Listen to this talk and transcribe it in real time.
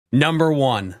Number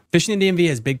one, Fishing the DMV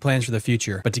has big plans for the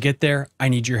future, but to get there, I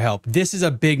need your help. This is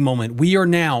a big moment. We are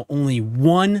now only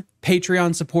one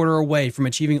Patreon supporter away from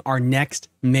achieving our next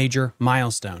major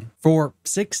milestone. For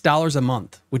 $6 a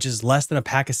month, which is less than a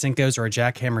pack of Cincos or a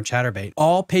jackhammer chatterbait,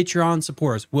 all Patreon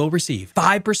supporters will receive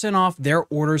 5% off their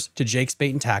orders to Jake's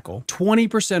Bait and Tackle,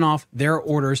 20% off their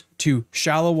orders to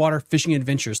Shallow Water Fishing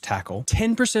Adventures Tackle,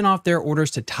 10% off their orders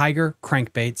to Tiger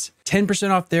Crankbaits, 10%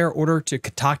 off their order to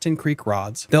Catoctin Creek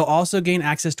Rods. They'll also gain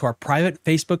access to our private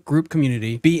Facebook group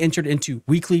community, be entered into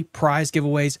weekly prize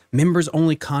giveaways,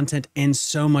 members-only content, and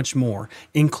so much more,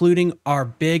 including our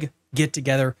big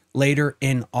get-together later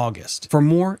in August. For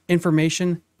more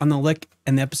information on the link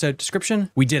in the episode description,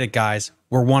 we did it, guys.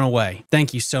 We're one away.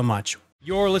 Thank you so much.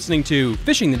 You're listening to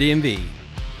Fishing the DMV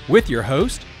with your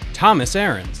host, Thomas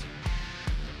Ahrens.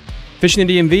 Fishing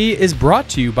the DMV is brought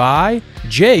to you by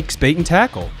Jake's Bait and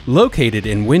Tackle, located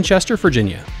in Winchester,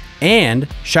 Virginia, and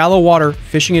Shallow Water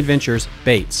Fishing Adventures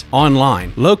Baits,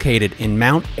 online, located in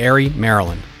Mount Airy,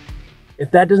 Maryland.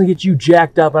 If that doesn't get you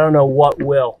jacked up, I don't know what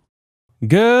will.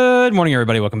 Good morning,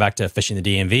 everybody. Welcome back to Fishing the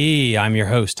DMV. I'm your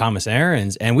host, Thomas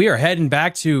Ahrens, and we are heading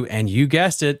back to, and you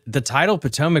guessed it, the Tidal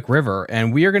Potomac River,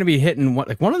 and we are going to be hitting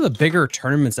one of the bigger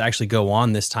tournaments that actually go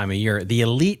on this time of year, the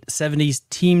Elite 70s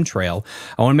Team Trail.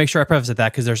 I want to make sure I preface it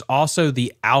that because there's also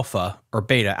the Alpha,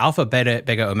 Beta,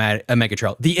 Omega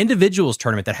Trail, the individuals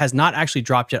tournament that has not actually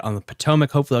dropped yet on the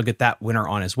Potomac. Hopefully I'll get that winner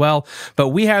on as well. But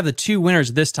we have the two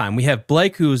winners this time. We have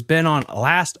Blake, who's been on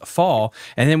last fall,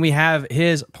 and then we have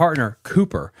his partner,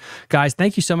 Cooper. Guys,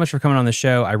 thank you so much for coming on the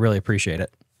show. I really appreciate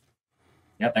it.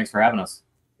 Yeah, thanks for having us.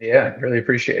 Yeah, really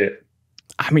appreciate it.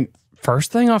 I mean,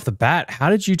 first thing off the bat, how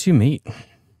did you two meet?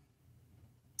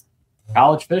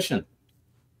 College fishing.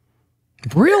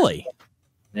 Really?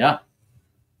 Yeah.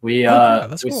 We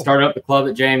cool. started up the club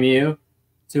at JMU,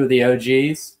 two of the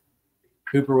OGs.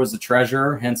 Cooper was the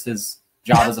treasurer, hence his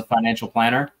job as a financial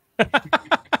planner.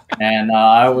 And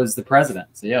I was the president.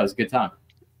 So yeah, it was a good time.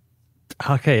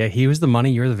 Okay, he was the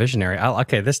money, you're the visionary.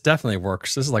 Okay, this definitely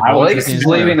works. This is like Blake's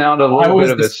leaving out a little bit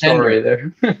of a story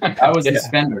there. I was the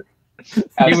spender.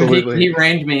 Absolutely. He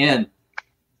reined me in.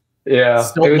 Yeah.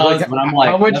 Still it was does, like, but I'm like,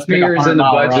 how much beer is in the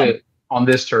budget run on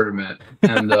this tournament?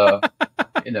 And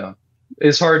you know,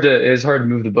 it's hard to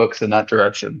move the books in that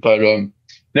direction. But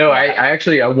no,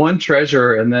 I won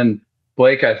treasure, and then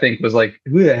Blake, I think, was like,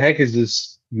 who the heck is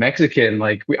this Mexican?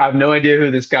 Like, I have no idea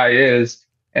who this guy is.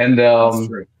 And That's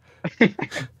true.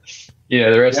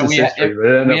 yeah, the rest is history. But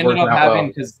it ended up having,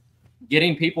 because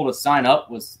getting people to sign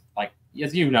up was like,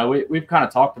 as you know, we've kind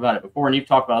of talked about it before, and you've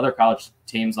talked about other college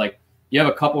teams. Like, you have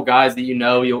a couple guys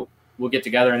that we'll get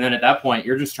together, and then at that point,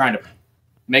 you're just trying to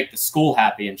make the school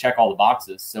happy and check all the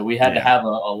boxes. So we had to have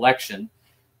an election,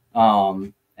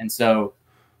 and so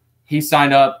he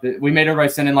signed up. We made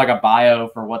everybody send in like a bio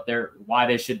for why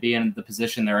they should be in the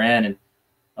position they're in, and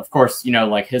of course, you know,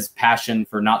 like his passion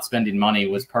for not spending money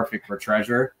was perfect for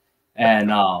treasurer.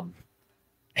 And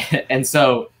and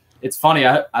so it's funny.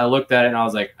 I looked at it and I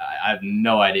was like, I have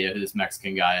no idea who this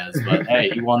Mexican guy is, but hey,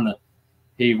 he won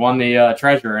the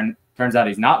treasure, and turns out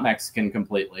he's not Mexican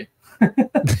completely.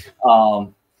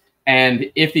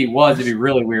 And if he was, it'd be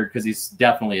really weird because he's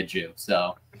definitely a Jew.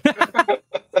 So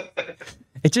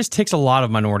it just ticks a lot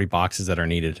of minority boxes that are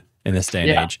needed in this day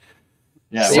and age.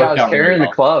 Yeah, so I was carrying the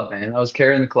club, man. I was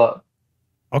carrying the club.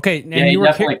 Okay, and you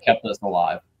definitely kept us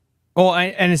alive. Well,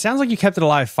 and it sounds like you kept it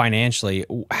alive financially.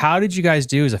 How did you guys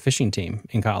do as a fishing team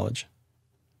in college?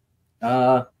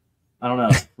 I don't know.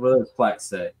 What does Plaque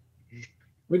say?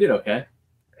 We did okay.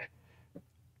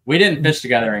 We didn't fish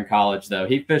together in college, though.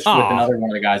 He fished with another one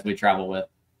of the guys we travel with.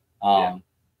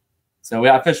 So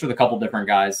I fished with a couple different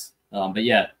guys. But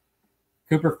yeah,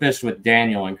 Cooper fished with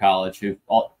Daniel in college, who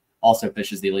also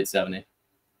fishes the Elite 70.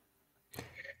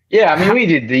 Yeah, I mean, we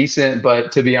did decent,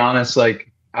 but to be honest, like,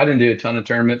 I didn't do a ton of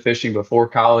tournament fishing before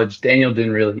college. Daniel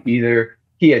didn't really either.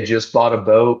 He had just bought a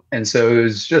boat, and so it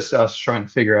was just us trying to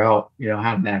figure out, you know,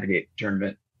 how to navigate the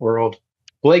tournament world.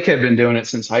 Blake had been doing it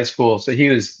since high school, so he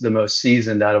was the most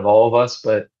seasoned out of all of us.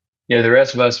 But, you know, the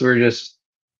rest of us were just,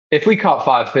 if we caught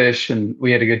 5 fish and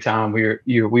we had a good time, we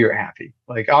were happy.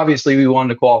 Like, obviously, we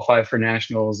wanted to qualify for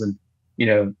nationals and, you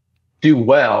know, do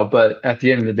well, but at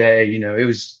the end of the day, you know, it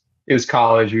was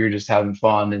college. We were just having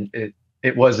fun, and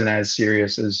it wasn't as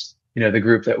serious as, you know, the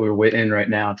group that we're in right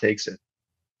now takes it.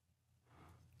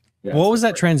 Yeah, what was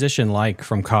that transition like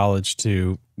from college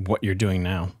to what you're doing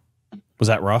now? Was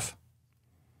that rough?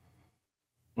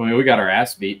 I mean, we got our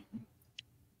ass beat.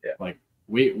 Yeah. Like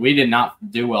we did not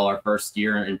do well our first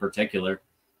year in particular.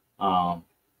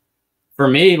 For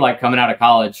me, like coming out of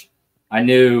college, I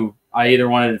knew I either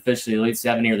wanted to fish the Elite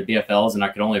 70 or the BFLs, and I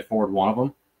could only afford one of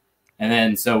them. And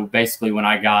then so basically when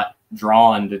I got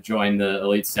drawn to join the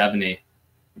Elite 70,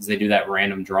 because they do that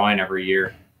random drawing every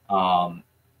year,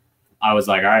 I was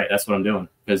like, all right, that's what I'm doing,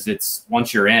 because it's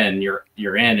once you're in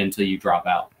until you drop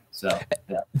out. So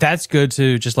yeah. That's good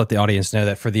to just let the audience know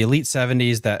that for the Elite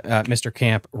 70s that Mr.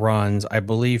 Camp runs, I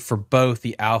believe for both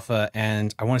the Alpha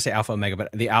and I want to say Alpha Omega,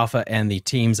 but the Alpha and the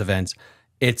teams events,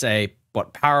 it's a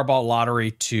Powerball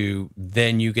lottery to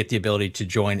then you get the ability to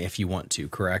join if you want to,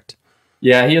 correct?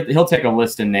 Yeah, he'll take a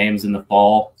list of names in the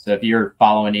fall. So if you're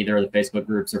following either of the Facebook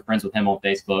groups or friends with him on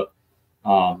Facebook,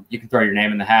 you can throw your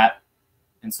name in the hat.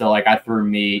 And so like I threw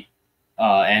me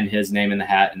and his name in the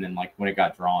hat, and then like when it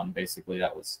got drawn, basically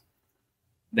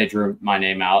they drew my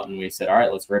name out, and we said, all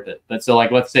right, let's rip it. But so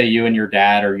like let's say you and your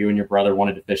dad or you and your brother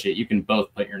wanted to fish it, you can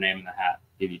both put your name in the hat,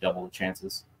 give you double the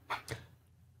chances.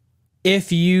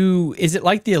 Is it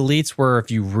like the Elites where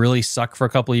if you really suck for a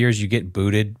couple of years, you get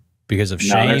booted because of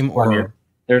shame?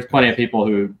 There's plenty of people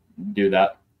who do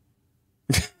that.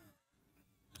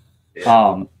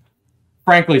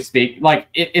 Frankly speak, like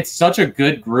it's such a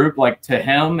good group. Like to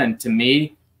him and to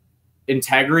me,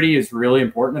 integrity is really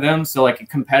important to them. So like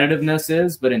competitiveness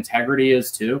is, but integrity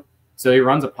is too. So he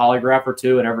runs a polygraph or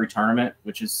two at every tournament,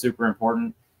 which is super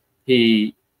important.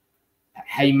 He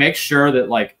makes sure that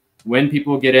like when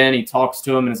people get in, he talks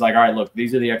to them and is like, all right, look,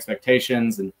 these are the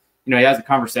expectations. And, he has a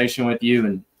conversation with you,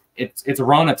 and it's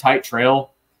run a tight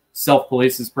trail,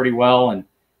 self-polices pretty well. And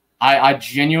I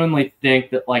genuinely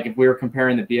think that like if we were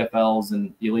comparing the BFLs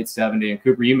and the Elite 70, and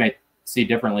Cooper, you may see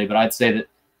differently, but I'd say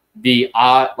that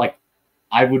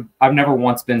I've never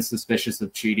once been suspicious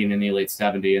of cheating in the Elite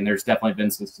 70, and there's definitely been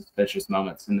some suspicious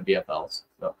moments in the BFLs.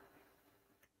 So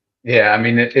yeah, I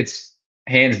mean it's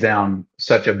hands down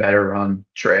such a better run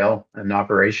trail and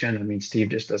operation. I mean, Steve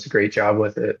just does a great job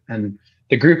with it, and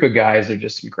the group of guys are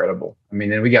just incredible. I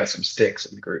mean, and we got some sticks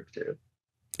in the group too.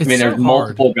 There's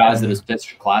multiple guys that have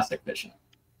fished classic fishing.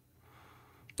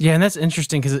 Yeah, and that's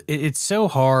interesting because it's so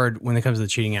hard when it comes to the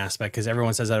cheating aspect, because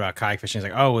everyone says that about kayak fishing. It's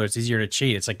like, oh, well, it's easier to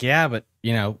cheat. It's like, yeah, but,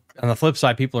 on the flip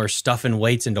side, people are stuffing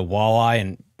weights into walleye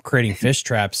and creating fish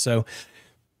traps. So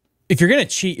if you're going to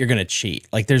cheat, you're going to cheat.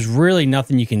 Like, there's really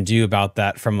nothing you can do about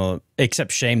that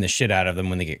except shame the shit out of them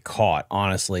when they get caught.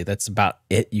 Honestly, that's about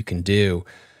it you can do.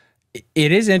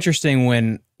 It is interesting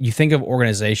when you think of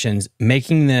organizations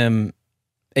making them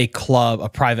a club, a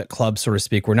private club, so to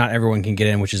speak, where not everyone can get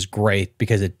in, which is great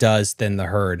because it does thin the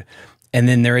herd. And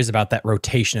then there is about that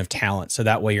rotation of talent. So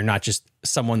that way you're not just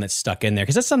someone that's stuck in there.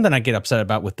 Because that's something I get upset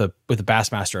about with the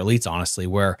Bassmaster Elites, honestly,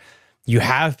 where you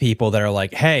have people that are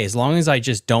like, hey, as long as I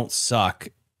just don't suck,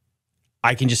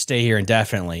 I can just stay here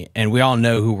indefinitely. And we all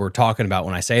know who we're talking about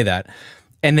when I say that.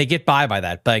 And they get by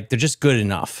that. Like, they're just good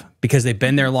enough because they've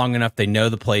been there long enough. They know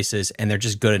the places, and they're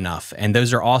just good enough. And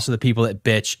those are also the people that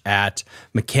bitch at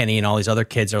McKinney and all these other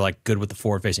kids that are like good with the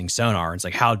forward-facing sonar. It's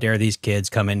like, how dare these kids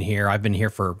come in here? I've been here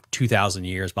for 2,000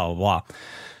 years, blah, blah,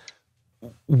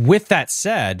 blah. With that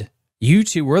said, you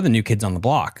two were the new kids on the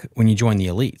block when you joined the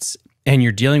Elites. And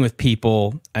you're dealing with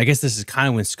people, I guess this is kind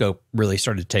of when scope really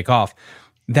started to take off,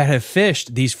 that have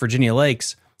fished these Virginia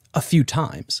lakes a few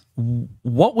times.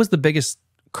 What was the biggest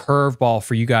curveball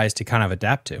for you guys to kind of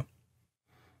adapt to?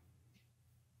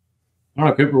 I don't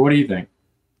know, Cooper, what do you think?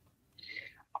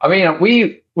 I mean,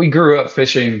 we grew up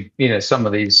fishing, some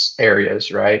of these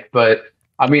areas, right? But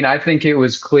I mean, I think it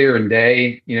was clear in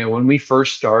day, when we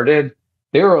first started,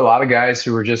 there were a lot of guys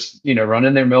who were just,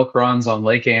 running their milk runs on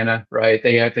Lake Anna, right?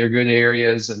 They had their good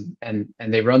areas and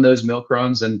they run those milk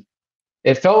runs. And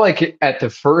it felt like at the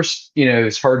first, it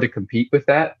was hard to compete with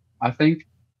that, I think.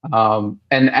 And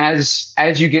as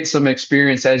you get some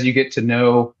experience, as you get to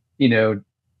know,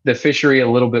 the fishery a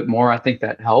little bit more, I think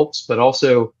that helps. But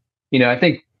also, I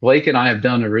think Blake and I have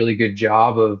done a really good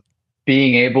job of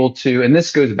being able to, and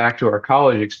this goes back to our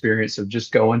college experience of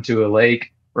just going to a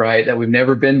lake, right, that we've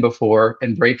never been before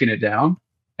and breaking it down.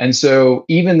 And so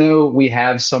even though we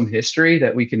have some history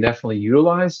that we can definitely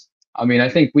utilize, I mean, I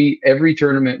think every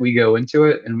tournament we go into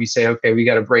it and we say, okay, we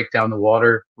got to break down the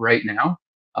water right now.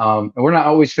 And we're not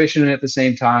always fishing at the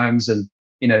same times, and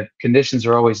conditions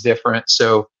are always different.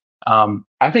 So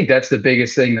I think that's the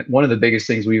biggest thing. One of the biggest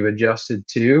things we've adjusted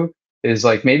to is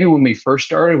like maybe when we first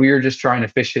started, we were just trying to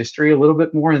fish history a little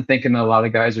bit more and thinking that a lot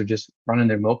of guys are just running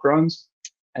their milk runs.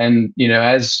 And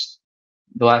as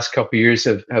the last couple of years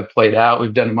have played out,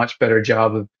 we've done a much better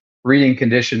job of reading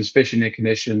conditions, fishing the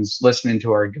conditions, listening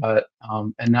to our gut,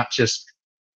 and not just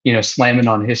slamming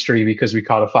on history because we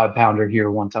caught a 5-pounder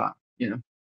here one time.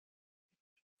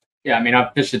 Yeah, I mean,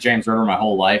 I've fished the James River my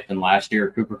whole life, and last year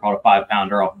Cooper caught a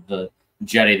 5-pounder off of the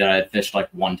jetty that I had fished like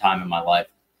one time in my life,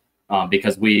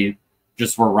 because we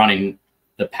just were running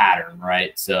the pattern,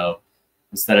 right? So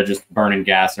instead of just burning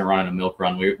gas and running a milk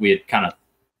run, we had kind of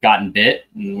gotten bit,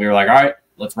 and we were like, all right,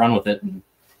 let's run with it. And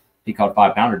he caught a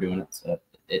 5-pounder doing it. So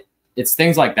it's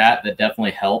things like that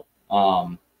definitely help.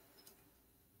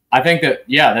 I think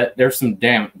that there's some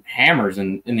damn hammers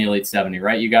in the Elite 70,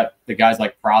 right? You got the guys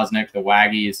like Prosnick, the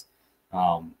Waggies,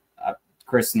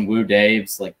 Chris and Woo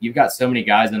Daves. Like, you've got so many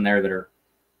guys in there that are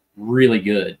really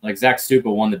good. Like Zach Stupa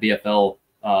won the BFL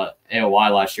AOY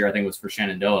last year. I think it was for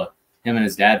Shenandoah. Him and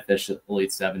his dad fish at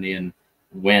Elite 70 and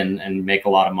win and make a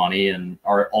lot of money and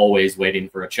are always waiting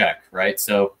for a check, right?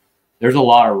 So there's a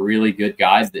lot of really good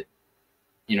guys that,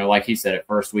 you know, like he said, at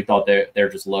first we thought they're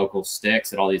just local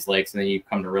sticks at all these lakes, and then you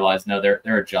come to realize, no, they're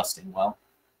adjusting well.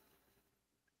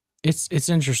 It's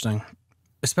interesting,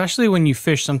 especially when you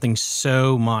fish something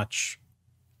so much.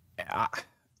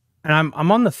 And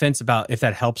I'm on the fence about if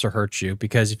that helps or hurts you,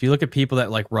 because if you look at people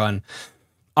that like run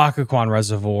Occoquan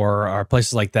Reservoir or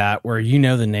places like that, where you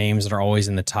know the names that are always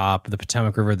in the top, the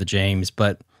Potomac River, the James,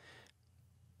 but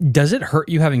does it hurt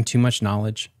you having too much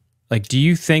knowledge? Like, do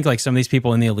you think like some of these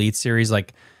people in the Elite Series,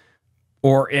 like,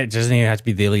 or it doesn't even have to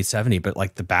be the Elite 70, but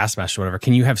like the Bassmaster or whatever,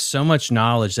 can you have so much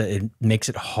knowledge that it makes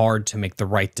it hard to make the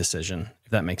right decision,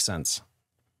 if that makes sense?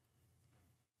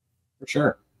 For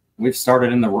sure. We've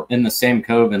started in the same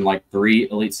cove in like 3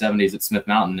 Elite 70s at Smith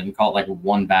Mountain and caught like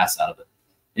 1 bass out of it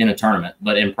in a tournament.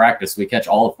 But in practice, we catch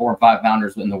all the 4 and 5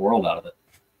 pounders in the world out of it.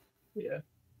 Yeah.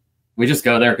 We just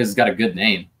go there because it's got a good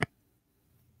name.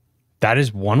 That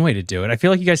is one way to do it. I feel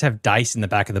like you guys have dice in the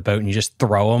back of the boat and you just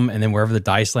throw them, and then wherever the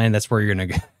dice land, that's where you're going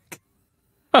to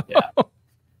go. Yeah.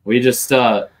 We just,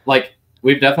 like,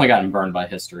 we've definitely gotten burned by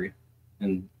history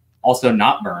and also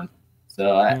not burned.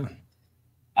 So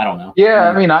I don't know. Yeah,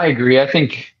 I mean, I agree. I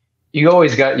think you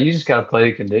just got to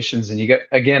play the conditions, and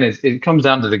it comes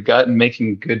down to the gut and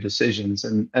making good decisions.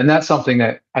 And that's something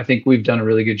that I think we've done a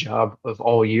really good job of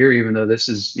all year, even though this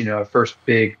is, you know, our first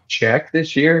big check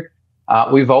this year.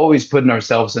 We've always put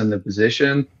ourselves in the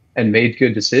position and made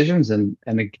good decisions. And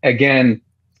again,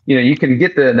 you know, you can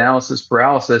get the analysis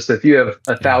paralysis if you have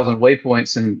 1,000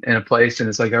 waypoints in a place, and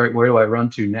it's like, all right, where do I run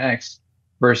to next?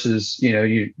 Versus, you know,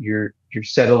 you're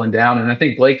settling down. And I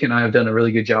think Blake and I have done a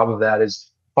really good job of that,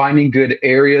 is finding good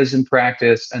areas in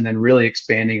practice and then really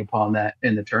expanding upon that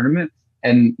in the tournament,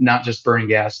 and not just burning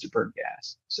gas to burn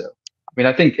gas. So, I mean,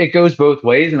 I think it goes both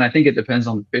ways, and I think it depends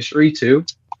on the fishery too.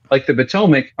 Like the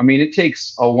Potomac, I mean, it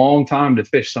takes a long time to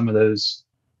fish some of those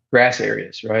grass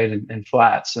areas, right? And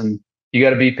flats, and you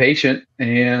got to be patient.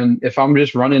 And if I'm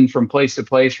just running from place to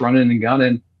place, running and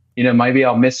gunning, you know, maybe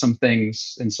I'll miss some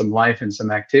things and some life and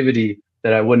some activity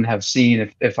that I wouldn't have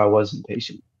seen if I wasn't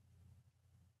patient.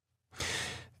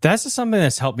 That's just something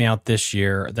that's helped me out this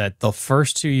year, that the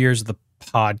first 2 years of the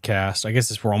podcast, I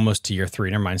guess we're almost to year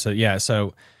 3, never mind. So yeah,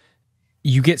 so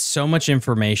you get so much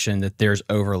information that there's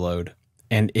overload.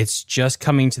 And it's just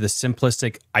coming to the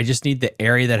simplistic, I just need the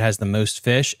area that has the most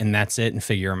fish, and that's it, and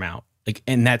figure them out. Like,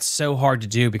 and that's so hard to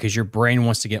do because your brain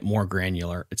wants to get more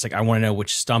granular. It's like, I want to know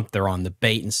which stump they're on, the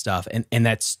bait and stuff. And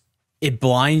it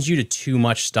blinds you to too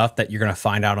much stuff that you're going to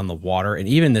find out on the water. And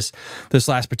even this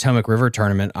last Potomac River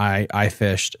tournament I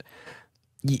fished,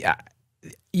 yeah,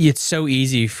 it's so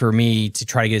easy for me to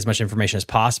try to get as much information as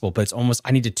possible, but it's almost,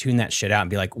 I need to tune that shit out and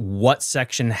be like, what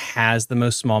section has the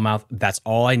most smallmouth? That's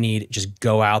all I need. Just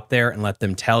go out there and let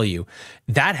them tell you.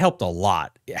 That helped a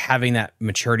lot, having that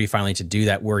maturity finally to do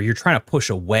that, where you're trying to push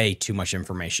away too much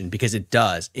information, because it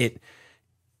does.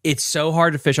 It's so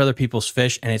hard to fish other people's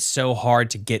fish, and it's so hard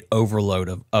to get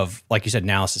overload of like you said,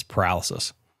 analysis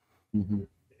paralysis. Mm-hmm.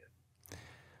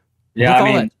 Yeah, I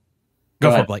mean,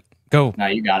 go for it, Blake. Go. No,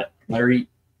 you got it. Larry.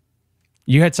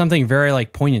 You had something very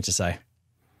like poignant to say.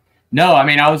 No, I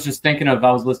mean, I was just thinking of,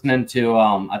 I was listening to,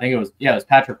 I think it was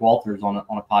Patrick Walters on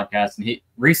a podcast, and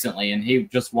he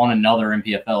just won another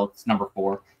MPFL. It's number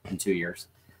 4 in 2 years.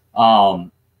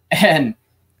 And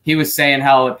he was saying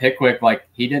how at Pickwick, like,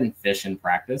 he didn't fish in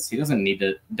practice. He doesn't need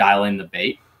to dial in the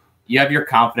bait. You have your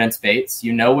confidence baits.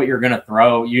 You know what you're going to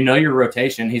throw. You know your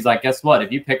rotation. He's like, guess what?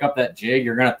 If you pick up that jig,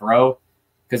 you're going to throw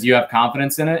because you have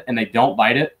confidence in it, and they don't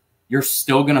bite it, you're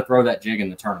still going to throw that jig in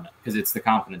the tournament because it's the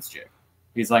confidence jig.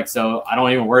 He's like, so I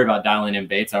don't even worry about dialing in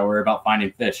baits. I worry about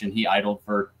finding fish. And he idled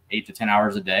for 8 to 10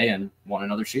 hours a day and won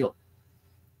another shield.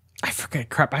 I forget.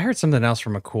 Crap. I heard something else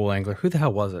from a cool angler. Who the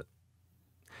hell was it?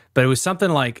 But it was something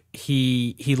like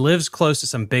he lives close to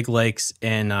some big lakes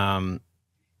in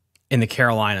the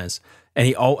Carolinas.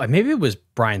 And maybe it was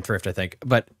Brian Thrift, I think.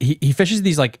 But he fishes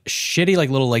these like shitty like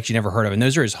little lakes you never heard of. And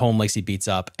those are his home lakes he beats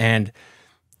up. And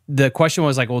the question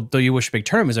was like, well, do you wish big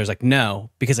tournaments? I was like, no,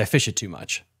 because I fish it too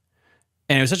much.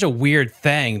 And it was such a weird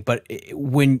thing. But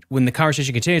when the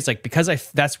conversation continues, it's like, because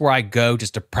that's where I go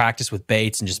just to practice with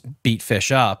baits and just beat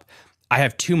fish up. I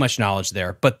have too much knowledge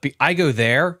there, but I go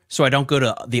there so I don't go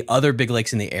to the other big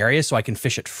lakes in the area, so I can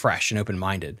fish it fresh and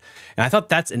open-minded. And I thought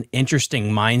that's an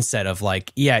interesting mindset of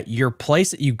like, yeah, your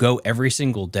place that you go every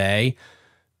single day.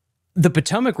 The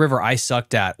Potomac River I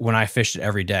sucked at when I fished it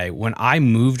every day. When I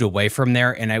moved away from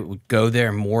there and I would go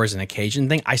there more as an occasion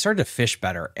thing, I started to fish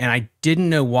better. And I didn't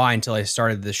know why until I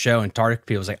started the show and talked to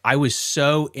people. It was like, I was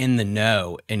so in the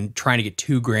know and trying to get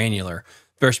too granular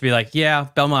versus be like, yeah,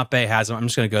 Belmont Bay has them. I'm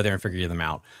just going to go there and figure them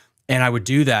out. And I would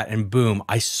do that, and boom,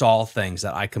 I saw things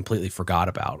that I completely forgot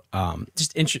about.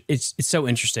 It's so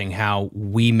interesting how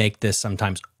we make this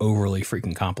sometimes overly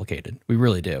freaking complicated. We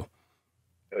really do.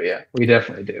 Oh yeah, we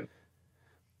definitely do.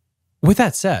 With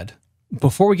that said,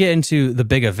 before we get into the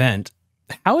big event,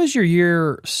 how has your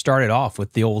year started off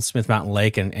with the old Smith Mountain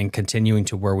Lake and continuing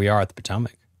to where we are at the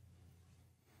Potomac?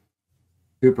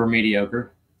 Super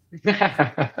mediocre.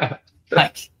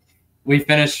 Like, we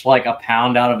finished like a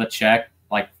pound out of a check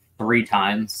like 3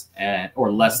 times,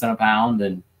 or less than a pound.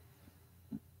 And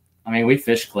I mean, we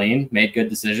fished clean, made good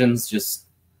decisions, just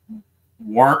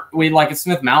like at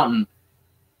Smith Mountain,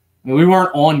 I mean, we weren't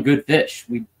on good fish.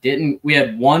 We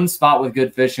had one spot with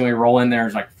good fish, and we roll in there.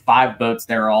 There's like 5 boats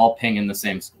there all pinging the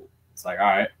same school. It's like, all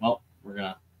right, well, we're going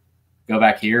to go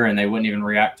back here, and they wouldn't even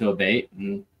react to a bait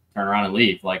and turn around and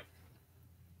leave. Like,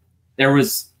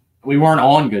 we weren't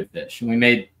on good fish, and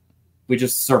we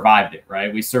just survived it,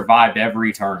 right? We survived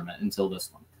every tournament until this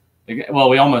one. Well,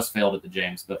 we almost failed at the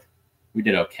James, but we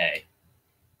did okay.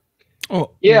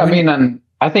 Oh, yeah, I mean,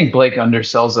 I think Blake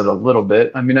undersells it a little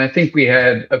bit. I mean, I think we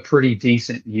had a pretty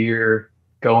decent year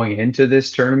going into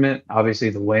this tournament. Obviously,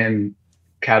 the win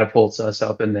catapults us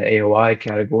up in the AOI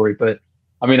category, but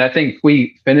I mean, I think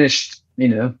we finished,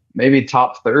 maybe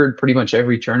top 3rd pretty much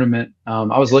every tournament.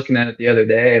 I was looking at it the other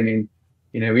day. I mean,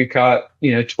 we caught,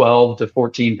 12 to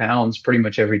 14 pounds pretty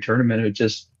much every tournament. It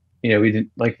just, we didn't,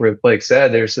 like Blake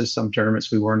said, there's just some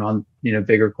tournaments we weren't on,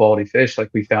 bigger quality fish like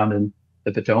we found in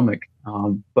the Potomac.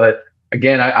 But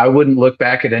again, I wouldn't look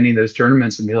back at any of those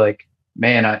tournaments and be like,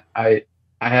 man, I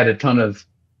had a ton of,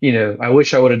 I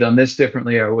wish I would have done this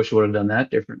differently. Or I wish I would have done that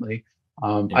differently.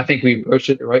 I think we approached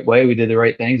it the right way. We did the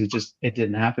right things. It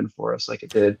didn't happen for us like it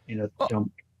did,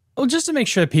 Well, just to make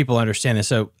sure that people understand this.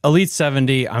 So Elite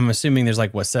 70, I'm assuming there's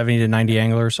like, 70 to 90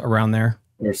 anglers around there?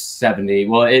 There's 70.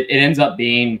 Well, it ends up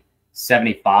being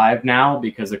 75 now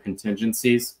because of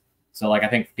contingencies. So, like, I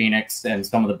think Phoenix and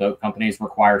some of the boat companies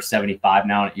require 75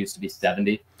 now, and it used to be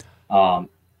 70.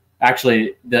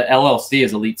 Actually, the LLC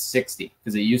is Elite 60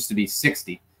 because it used to be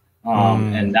 60.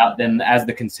 And then as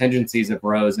the contingencies have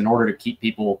rose, in order to keep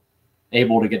people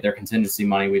able to get their contingency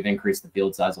money, we've increased the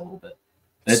field size a little bit.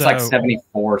 It's like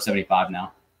 74, 75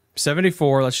 now.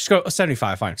 74. Let's just go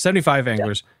 75. Fine. 75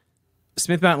 anglers. Yeah.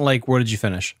 Smith Mountain Lake, where did you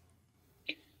finish?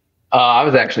 I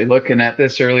was actually looking at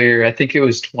this earlier. I think it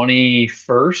was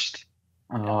 21st.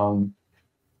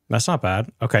 That's not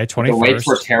bad. Okay, 21st. The weights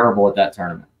were terrible at that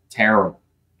tournament. Terrible.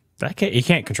 You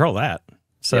can't control that.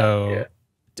 So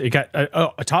you got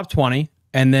a top 20,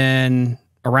 and then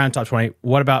around top 20.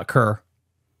 What about Kerr?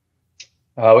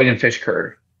 We didn't fish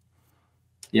Kerr.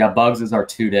 Yeah, Bugs is our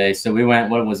 2-day. So we went,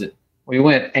 what was it? We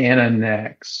went Anna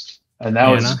next. And that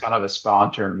was kind of a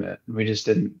spawn tournament. We just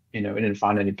didn't, we didn't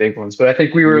find any big ones. But I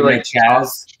think we were like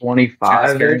Chaz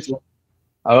 25. Chaz.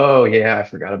 Oh, yeah. I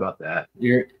forgot about that.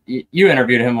 You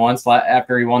interviewed him once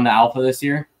after he won the Alpha this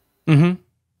year. Mm-hmm.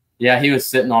 Yeah, he was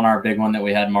sitting on our big one that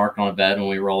we had marked on a bed when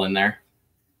we roll in there.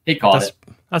 He caught it.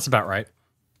 That's about right.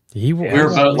 We were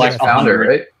both like 6-pounder,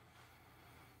 right?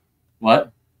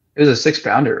 What? It was a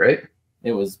 6-pounder, right?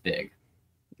 It was big.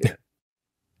 Yeah.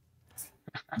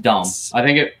 Dumb. I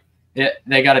think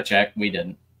they got a check. We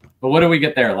didn't. But what did we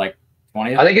get there? Like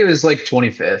 20th? I think it was like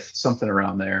 25th, something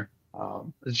around there.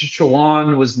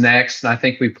 Chewan was next, and I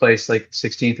think we placed like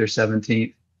 16th or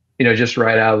 17th, just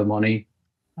right out of the money.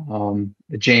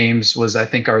 The James was, I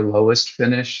think, our lowest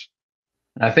finish.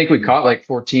 And I think we caught like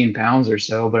 14 pounds or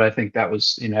so, but I think that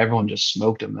was, everyone just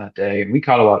smoked them that day. And we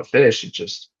caught a lot of fish. It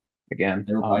just, again,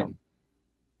 they were fighting.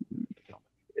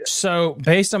 So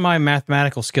based on my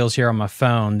mathematical skills here on my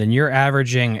phone, then you're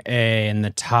averaging in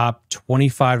the top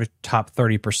 25 to top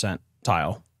 30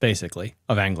 percentile, basically,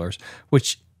 of anglers,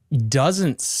 which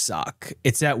doesn't suck.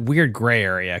 It's that weird gray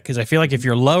area, because I feel like if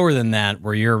you're lower than that,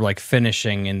 where you're like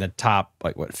finishing in the top,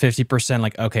 like 50%,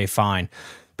 like, okay, fine.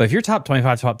 But if you're top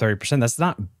 25, top 30%, that's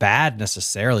not bad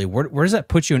necessarily. Where does that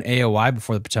put you in AOI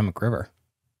before the Potomac River?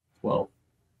 Well,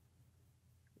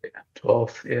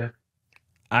 12th. Yeah.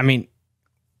 I mean,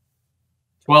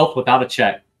 12th without a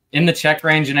check. In the check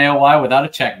range in AOY without a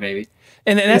check, baby.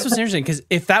 and that's what's interesting, because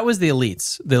if that was the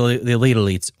elites, the elite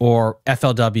elites, or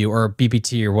FLW or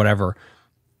BPT or whatever,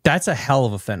 that's a hell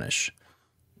of a finish.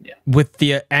 Yeah. With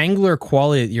the angler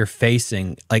quality that you're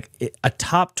facing, like a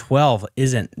top 12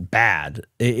 isn't bad.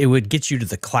 It would get you to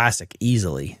the classic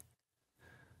easily.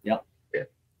 Yep.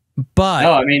 But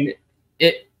no, I mean,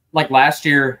 it like last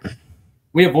year,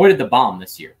 we avoided the bomb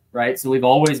this year, right? So we've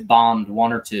always bombed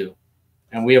one or two,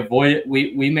 and we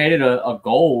made it a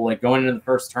goal, like going into the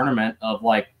first tournament, of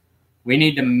like, we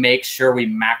need to make sure we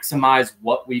maximize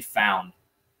what we found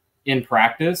in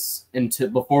practice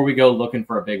before we go looking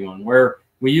for a big one. Where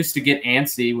we used to get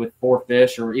antsy with 4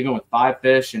 fish or even with 5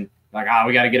 fish, and like,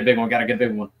 we got to get a big one,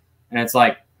 and it's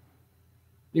like,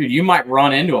 dude, you might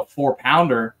run into a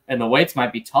 4-pounder and the weights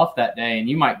might be tough that day, and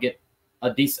you might get a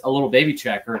little baby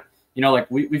check, or, you know, like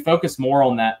we focus more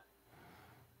on that,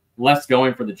 less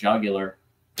going for the jugular.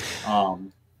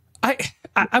 I'm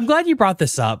glad you brought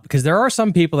this up, because there are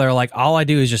some people that are like, all I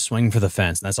do is just swing for the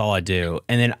fence, and that's all I do.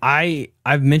 And then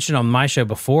I've mentioned on my show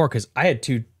before, because I had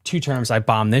two tournaments I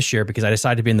bombed this year because I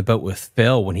decided to be in the boat with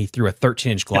Phil when he threw a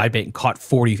 13-inch glide bait and caught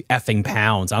 40 effing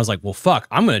pounds. I was like, well, fuck,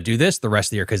 I'm going to do this the rest of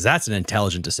the year, because that's an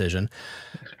intelligent decision.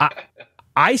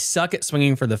 I suck at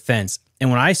swinging for the fence. And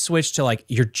when I switched to like,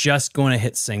 you're just going to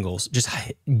hit singles, just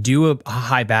do a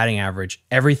high batting average,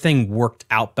 everything worked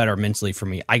out better mentally for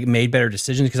me. I made better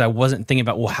decisions because I wasn't thinking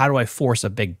about, well, how do I force a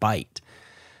big bite?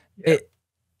 Yeah.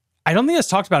 I don't think that's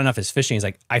talked about enough as fishing. It's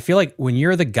like, I feel like when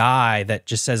you're the guy that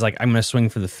just says like, I'm going to swing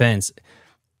for the fence,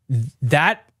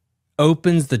 that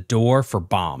opens the door for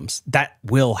bombs. That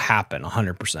will happen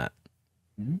 100%.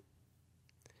 Mm-hmm.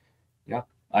 Yeah,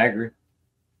 I agree.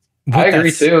 I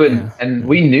agree too. And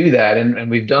we knew that, and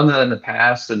we've done that in the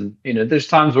past. And, you know, there's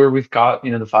times where we've caught,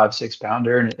 you know, the 5-6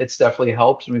 pounder, and it's definitely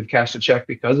helped, and we've cashed a check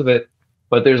because of it.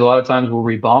 But there's a lot of times where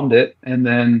we bombed it. And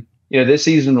then, you know, this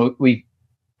season we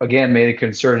again made a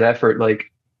concerted effort.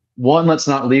 Like, 1, let's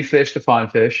not leave fish to find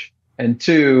fish. And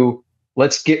 2,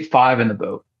 let's get 5 in the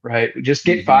boat, right? Just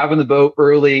get 5 in the boat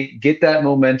early, get that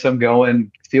momentum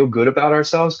going, feel good about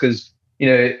ourselves. Cause, you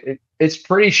know, it's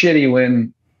pretty shitty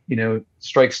when, you know,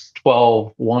 strikes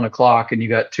 12, 1 o'clock and you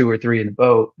got 2 or 3 in the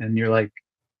boat and you're like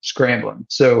scrambling.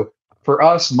 So for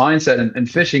us, mindset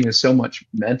and fishing is so much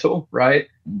mental, right?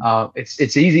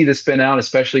 It's easy to spin out,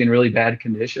 especially in really bad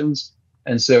conditions.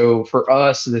 And so for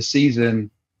us this season,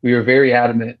 we were very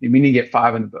adamant. We need to get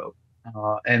 5 in the boat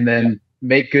and then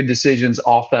make good decisions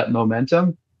off that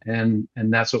momentum. And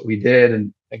that's what we did.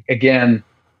 And again,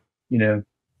 you know,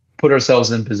 put ourselves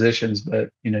in positions, but,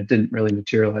 you know, didn't really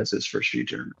materialize those first few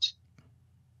tournaments.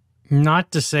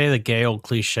 Not to say the gay old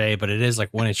cliche, but it is like,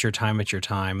 when it's your time, it's your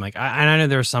time. Like, I know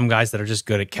there are some guys that are just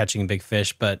good at catching big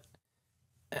fish, but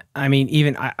I mean,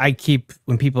 even I keep,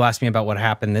 when people ask me about what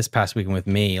happened this past weekend with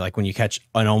me, like when you catch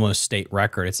an almost state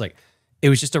record, it's like, it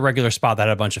was just a regular spot that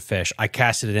had a bunch of fish. I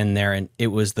casted it in there, and it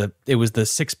was the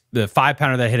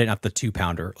 5-pounder that hit it, not the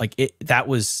 2-pounder. Like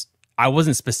I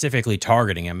wasn't specifically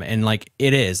targeting him, and like,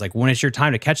 it is like, when it's your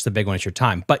time to catch the big one, it's your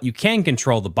time. But you can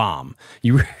control the bomb.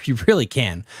 You really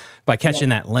can, by catching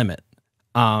that limit.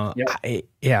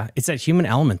 It's that human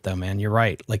element though, man. You're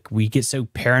right. Like, we get so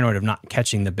paranoid of not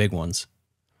catching the big ones.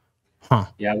 Huh.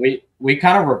 Yeah, we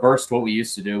kind of reversed what we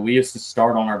used to do. We used to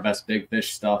start on our best big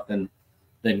fish stuff and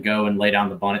then go and lay down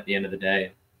the bunt at the end of the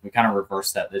day. We kind of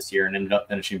reversed that this year and ended up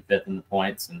finishing 5th in the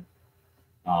points, and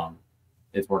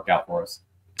it's worked out for us.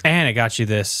 And it got you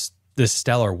this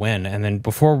stellar win. And then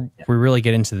before we really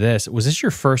get into this, was this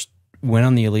your first win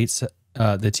on the elites,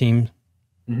 the team?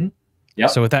 Mm-hmm. Yeah.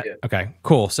 So with that, okay,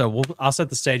 cool. So I'll set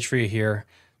the stage for you here.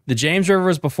 The James River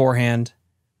was beforehand.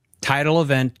 Tidal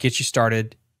event gets you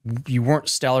started. You weren't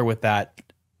stellar with that.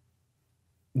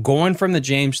 Going from the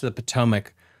James to the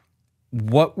Potomac,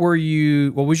 what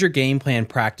was your game plan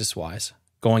practice wise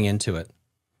going into it?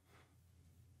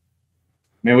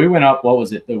 I mean, we went up, what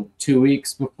was it, the 2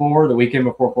 weeks before, the weekend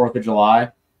before 4th of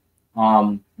July.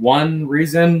 One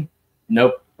reason,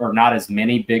 not as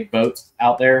many big boats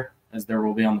out there as there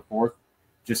will be on the 4th.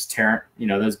 Just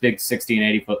those big 60 and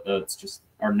 80 foot boats just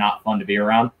are not fun to be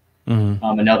around.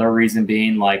 Mm-hmm. Another reason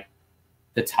being, like,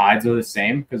 the tides are the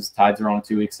same, because tides are on a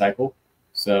 2-week cycle.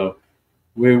 So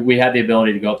we had the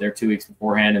ability to go up there 2 weeks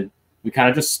beforehand, and we kind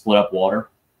of just split up water.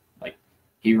 Like,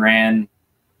 he ran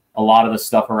a lot of the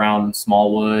stuff around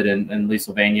Smallwood and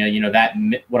Leesylvania, you know, that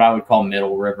what I would call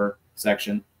middle river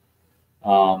section.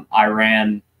 I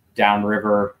ran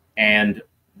downriver and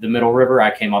the middle river.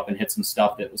 I came up and hit some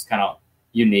stuff that was kind of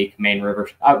unique, main river,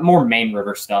 more main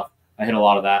river stuff. I hit a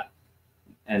lot of that.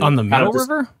 And on the middle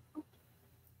river?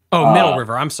 Oh, Middle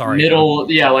River. I'm sorry.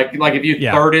 Middle, yeah, like if you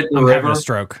thirded the I'm river. having a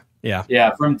stroke. Yeah.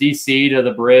 Yeah, from DC to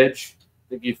the bridge,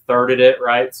 if you thirded it,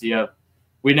 right? So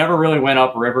we never really went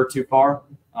up river too far.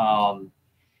 I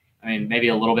mean, maybe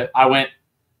a little bit. I went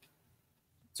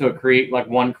to a creek, like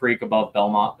one creek above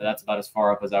Belmont, but that's about as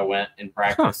far up as I went in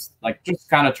practice. Like just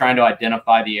kind of trying to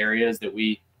identify the areas that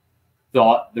we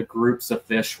thought the groups of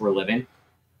fish were living.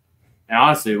 And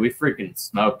honestly, we freaking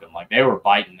smoked them. Like they were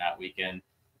biting that weekend.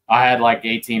 I had like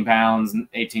 18 pounds,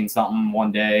 18 something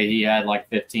one day. He had like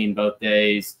 15 both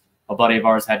days. A buddy of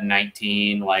ours had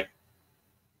 19. Like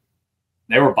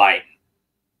they were biting.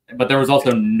 But there was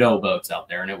also no boats out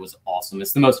there, and it was awesome.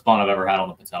 It's the most fun I've ever had on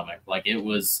the Potomac. Like it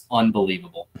was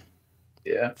unbelievable.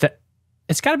 Yeah.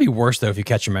 It's got to be worse though if you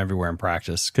catch them everywhere in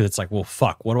practice, because it's like, well,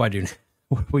 fuck, what do I do?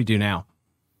 What do we do now?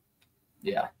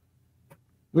 Yeah.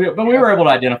 But we were able to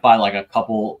identify like a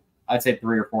couple, I'd say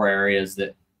 3 or 4 areas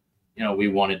that, we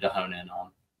wanted to hone in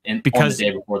on on the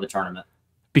day before the tournament.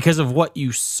 Because of what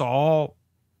you saw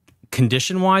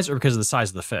condition-wise, or because of the size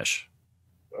of the fish?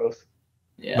 Both.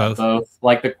 Yeah, both.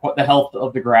 Like the health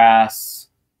of the grass,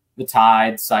 the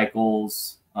tide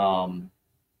cycles, and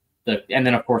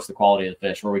then of course the quality of the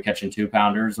fish. Were we catching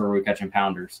 2-pounders or were we catching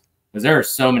pounders? Because there are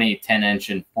so many 10-inch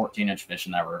and 14-inch fish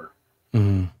in that river.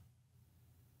 Mm-hmm.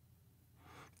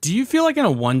 Do you feel like in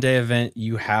a one-day event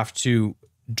you have to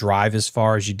drive as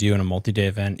far as you do in a multi-day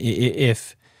event?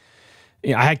 If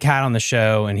I had Kat on the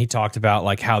show and he talked about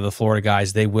like how the Florida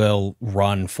guys, they will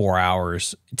run 4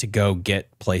 hours to go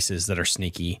get places that are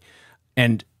sneaky.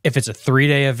 And if it's a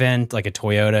 3-day event, like a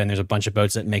Toyota, and there's a bunch of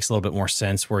boats, that makes a little bit more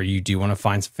sense where you do want to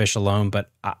find some fish alone. But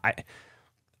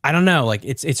I don't know. Like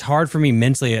it's hard for me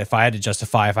mentally. If I had to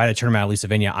justify, if I had a tournament at Lisa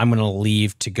Vinia, I'm going to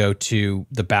leave to go to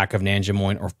the back of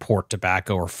Nanjemoy or Port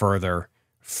Tobacco or further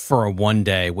for a one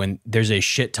day when there's a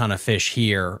shit ton of fish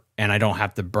here and I don't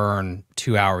have to burn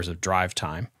 2 hours of drive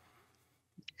time.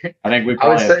 I think we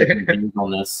probably have different views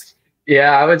on this.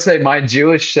 Yeah, I would say my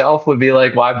Jewish self would be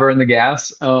like, why burn the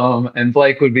gas? And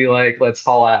Blake would be like, let's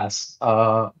haul ass.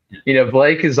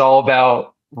 Blake is all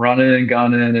about running and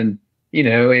gunning, and he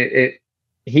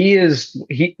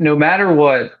no matter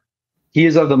what, he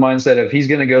is of the mindset of he's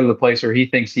going to go to the place where he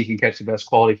thinks he can catch the best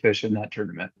quality fish in that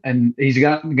tournament. And he's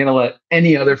not going to let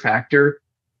any other factor,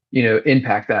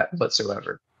 impact that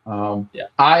whatsoever.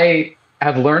 I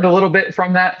have learned a little bit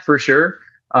from that for sure.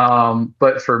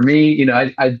 But for me,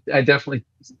 I definitely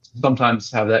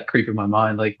sometimes have that creep in my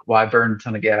mind, like why burn a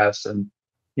ton of gas and,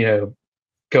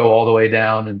 go all the way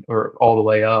down or all the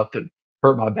way up and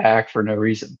hurt my back for no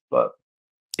reason. But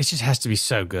it just has to be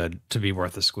so good to be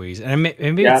worth a squeeze. And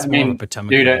maybe it's more of a Potomac.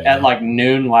 Dude, at like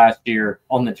noon last year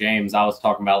on the James, I was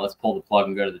talking about let's pull the plug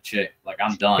and go to the chick. Like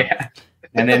I'm done. Yeah.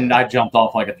 And then I jumped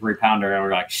off like a 3-pounder and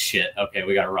we're like, shit, okay,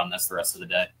 we got to run this the rest of the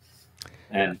day.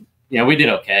 And we did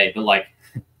okay, but like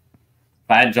if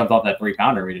I hadn't jumped off that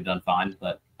 3-pounder, we'd have done fine.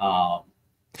 But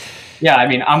yeah, I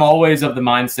mean, I'm always of the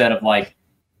mindset of like,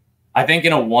 I think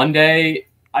in a one day,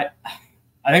 I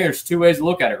think there's 2 ways to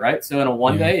look at it, right? So in a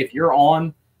one day, if you're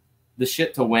on the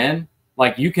shit to win,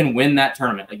 like you can win that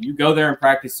tournament. Like you go there and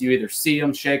practice, you either see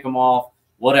them, shake them off,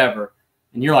 whatever,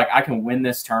 and you're like, I can win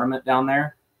this tournament down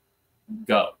there.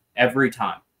 Go every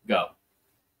time, go.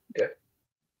 Yeah.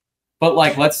 But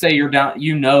like, let's say you're down,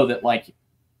 that like,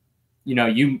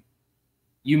 you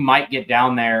might get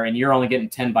down there and you're only getting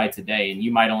 10 bites a day, and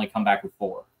you might only come back with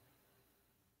 4.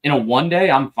 In a one day,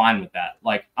 I'm fine with that.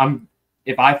 Like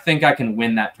if I think I can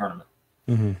win that tournament.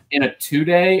 Mm-hmm. In a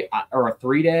 2-day or a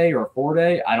 3-day or a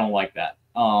 4-day, I don't like that.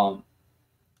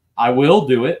 I will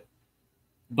do it,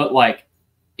 but like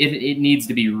it needs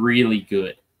to be really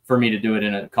good for me to do it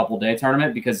in a couple-day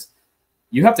tournament, because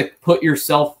you have to put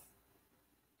yourself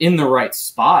in the right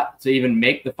spot to even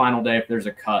make the final day if there's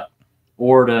a cut,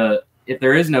 or if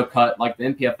there is no cut, like the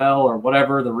NPFL or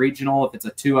whatever, the regional, if it's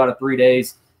a 2 out of 3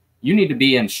 days, you need to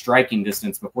be in striking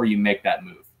distance before you make that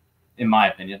move, in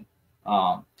my opinion.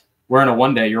 Where in a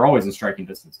one day, you're always in striking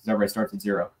distance because everybody starts at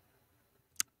 0.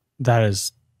 That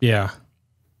is, yeah.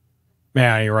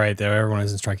 Yeah, you're right there. Everyone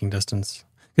is in striking distance.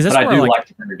 But I do like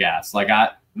to burn your gas. Like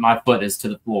my foot is to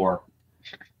the floor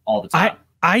all the time.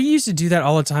 I used to do that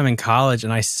all the time in college,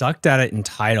 and I sucked at it in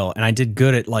Tidal, and I did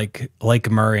good at like Lake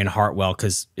Murray and Hartwell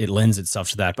because it lends itself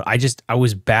to that. But I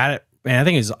was bad at, and I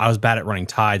think I was bad at running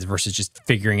tides versus just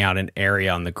figuring out an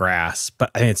area on the grass. But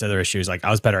I think it's other issues. Like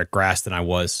I was better at grass than I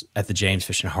was at the James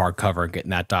fishing hardcover and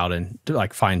getting that dialed in,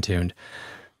 like fine tuned.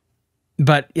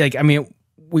 But like, I mean,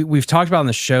 we've talked about on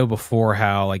the show before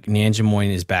how like Nanjemoy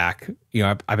is back.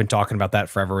 I've been talking about that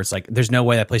forever. It's like, there's no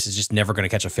way that place is just never going to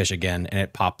catch a fish again. And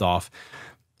it popped off.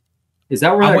 Is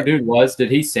that where that dude was?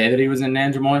 Did he say that he was in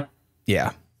Nanjemoy?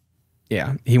 Yeah.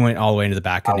 Yeah, he went all the way into the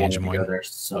back of I wanted to go Nanjemoy. there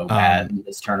so bad in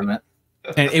this tournament.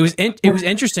 And it was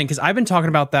interesting because I've been talking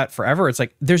about that forever. It's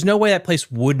like there's no way that place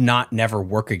would not never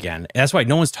work again. That's why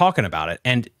no one's talking about it.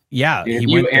 And yeah, Dude, if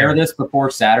you air this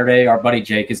before Saturday, our buddy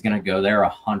Jake is going to go there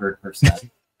 100%.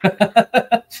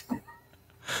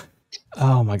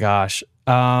 Oh my gosh.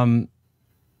 Where's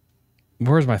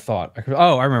my thought?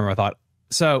 Oh, I remember my thought.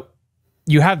 So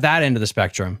you have that end of the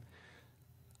spectrum.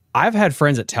 I've had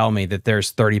friends that tell me that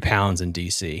there's 30 pounds in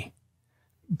DC,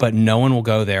 but no one will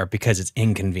go there because it's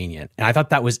inconvenient. And I thought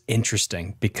that was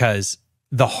interesting because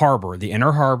the harbor, the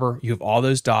inner harbor, you have all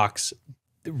those docks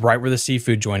right where the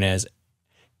seafood joint is.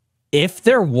 If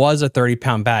there was a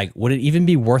 30-pound bag, would it even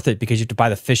be worth it because you have to buy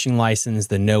the fishing license,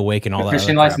 the no wake, and all that? The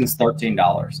fishing license,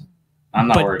 $13. I'm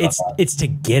not worried about that. It's to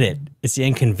get it. It's the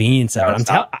inconvenience of it.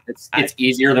 It's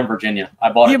easier than Virginia.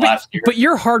 I bought it last year. But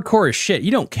you're hardcore as shit.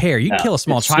 You don't care. You kill a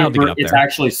small child to get up there. It's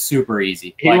actually super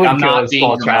easy. He would kill a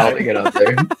small child to get up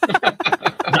there.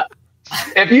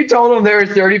 If you told him there was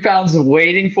 30 pounds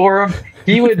waiting for him,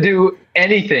 he would do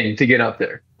anything to get up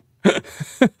there.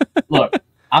 Look,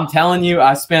 I'm telling you,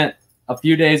 I spent a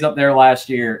few days up there last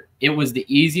year. It was the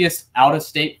easiest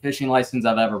out-of-state fishing license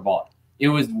I've ever bought. It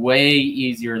was way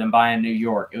easier than buying New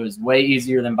York. It was way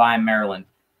easier than buying Maryland.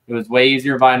 It was way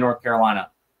easier buying North Carolina.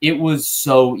 It was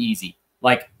so easy.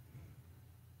 Like,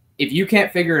 if you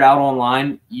can't figure it out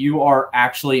online, you are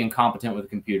actually incompetent with a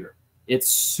computer. It's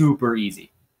super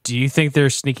easy. Do you think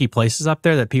there's sneaky places up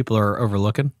there that people are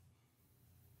overlooking?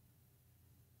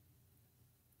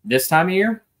 This time of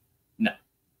year? No.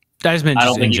 I just meant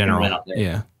just in you can general. win up there.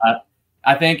 Yeah.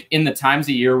 I think in the times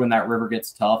of year when that river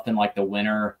gets tough, in like the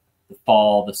winter, the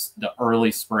fall, the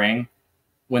early spring,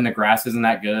 when the grass isn't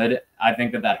that good, I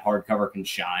think that hardcover can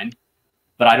shine.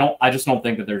 But I just don't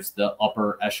think that there's the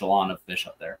upper echelon of fish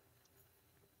up there.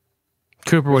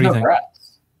 Cooper, what do you think?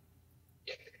 Grass.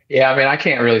 Yeah, I mean, I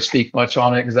can't really speak much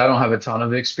on it because I don't have a ton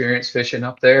of experience fishing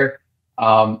up there.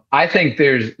 I think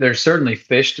there's certainly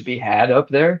fish to be had up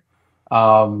there.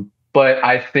 But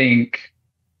I think,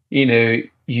 if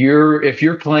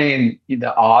you're playing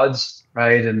the odds,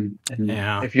 right? And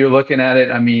if you're looking at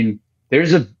it, I mean,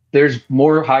 there's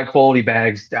more high quality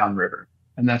bags downriver.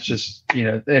 And that's just,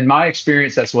 in my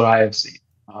experience, that's what I have seen.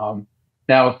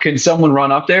 Now, can someone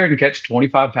run up there and catch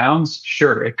 25 pounds?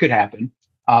 Sure, it could happen.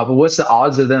 But what's the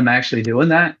odds of them actually doing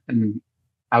that? And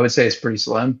I would say it's pretty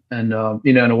slim. And,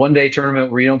 in a one-day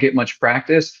tournament where you don't get much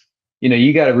practice,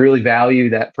 you got to really value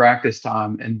that practice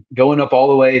time. And going up all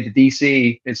the way to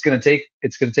DC, it's going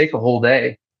to take a whole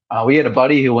day. We had a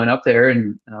buddy who went up there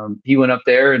and he went up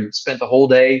there and spent the whole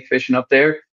day fishing up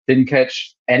there, didn't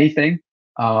catch anything,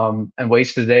 and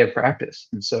wasted a day of practice.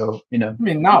 And so, I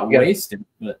mean, not wasted,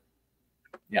 but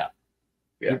yeah.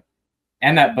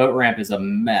 And that boat ramp is a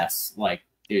mess. Like,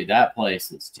 dude, that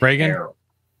place is terrible.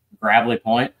 Gravelly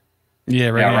Point. Yeah,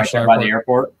 right there by the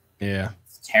airport. Yeah.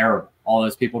 It's terrible. All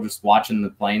those people just watching the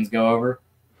planes go over.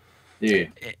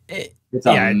 Dude, it's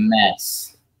a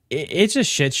mess. It's a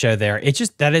shit show there.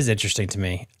 That is interesting to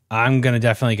me. I'm going to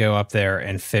definitely go up there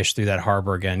and fish through that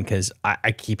harbor again because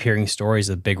I keep hearing stories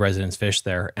of big residents fish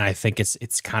there, and I think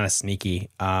it's kind of sneaky.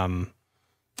 I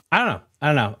don't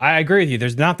know. I agree with you.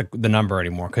 There's not the number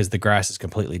anymore because the grass is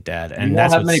completely dead. And you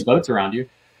won't have many boats around you.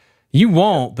 You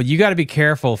won't, but you got to be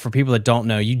careful for people that don't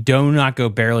know. You do not go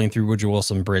barreling through Woodrow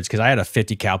Wilson Bridge because I had a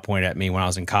 50 cal point at me when I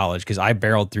was in college because I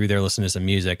barreled through there listening to some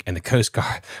music, and the Coast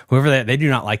Guard, whoever they do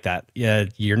not like that. Yeah,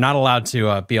 you're not allowed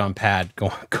to be on pad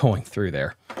going through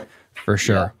there for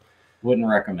sure. Yeah, wouldn't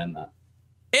recommend that.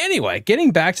 Anyway,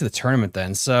 getting back to the tournament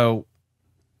then. So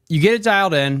you get it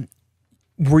dialed in.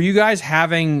 Were you guys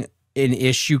having an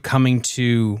issue coming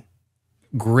to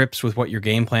grips with what your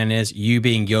game plan is? You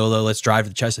being YOLO, let's drive to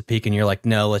the Chesapeake, and you're like,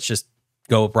 no, let's just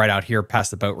go right out here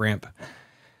past the boat ramp.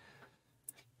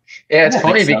 Yeah, it's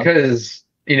funny because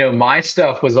my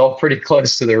stuff was all pretty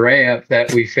close to the ramp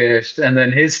that we fished, and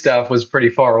then his stuff was pretty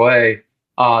far away.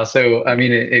 So I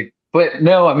mean, but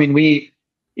no, I mean, we,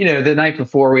 the night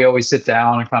before we always sit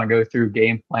down and kind of go through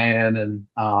game plan, and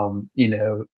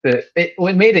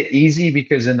it made it easy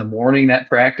because in the morning that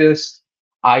practice,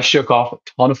 I shook off a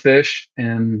ton of fish,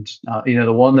 and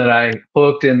the one that I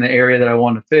hooked in the area that I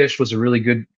wanted to fish was a really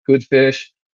good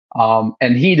fish,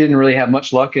 and he didn't really have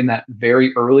much luck in that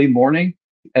very early morning,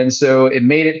 and so it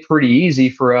made it pretty easy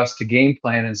for us to game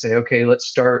plan and say, okay, let's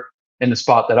start in the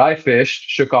spot that I fished,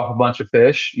 shook off a bunch of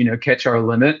fish, catch our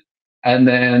limit, and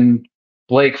then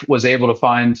Blake was able to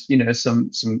find some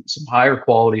higher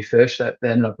quality fish that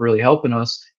ended up really helping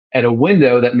us at a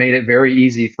window that made it very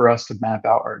easy for us to map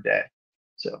out our day.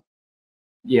 So,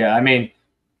 yeah, I mean,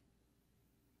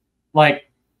 I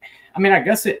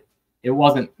guess it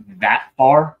wasn't that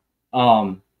far,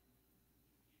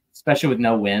 especially with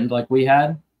no wind like we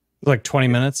had. Like 20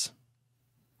 minutes?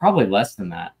 Probably less than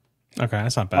that. Okay,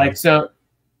 that's not bad. Like, so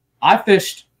I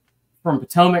fished from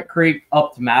Potomac Creek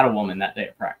up to Mattawoman that day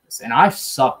of practice, and I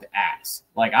sucked ass.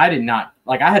 Like, I did not,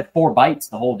 like, I had 4 bites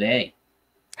the whole day.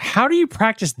 How do you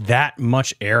practice that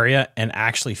much area and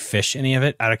actually fish any of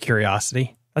it out of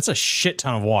curiosity? That's a shit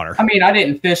ton of water. I mean, I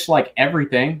didn't fish like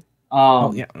everything.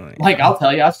 Yeah. Like, I'll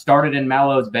tell you, I started in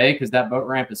Mallows Bay because that boat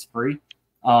ramp is free.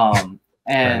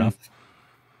 And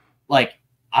like,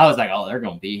 I was like, oh, they're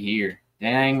going to be here.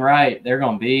 Dang right. They're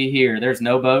going to be here. There's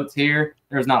no boats here.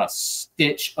 There's not a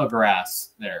stitch of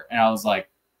grass there. And I was like,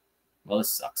 well, this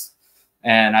sucks.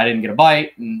 And I didn't get a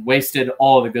bite and wasted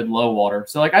all of the good low water.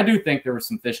 So, like, I do think there was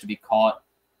some fish to be caught,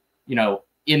 you know,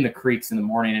 in the creeks in the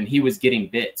morning, and he was getting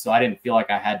bit. So I didn't feel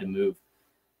like I had to move.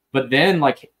 But then,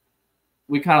 like,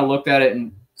 we kind of looked at it.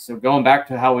 And so going back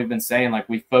to how we've been saying, like,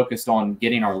 we focused on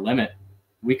getting our limit.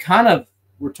 We kind of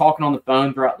were talking on the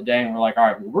phone throughout the day, and we're like, all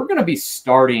right, well, we're going to be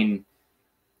starting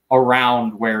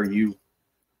around where you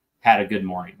had a good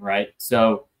morning, right?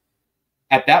 So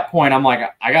at that point, I'm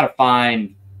like, I got to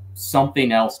find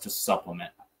something else to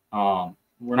supplement.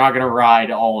 We're not going to ride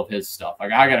all of his stuff.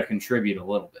 Like, I got to contribute a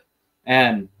little bit.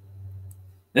 And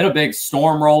then a big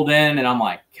storm rolled in, and I'm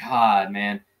like, God,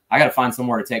 man, I got to find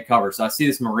somewhere to take cover. So I see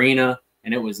this marina,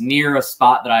 and it was near a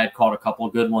spot that I had caught a couple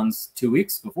of good ones 2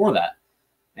 weeks before that.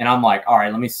 And I'm like, all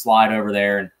right, let me slide over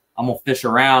there, and I'm going to fish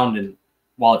around, and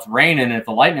while it's raining, and if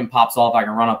the lightning pops off, I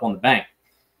can run up on the bank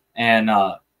and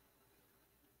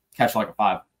catch like a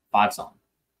five something,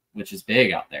 which is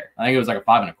big out there. I think it was like a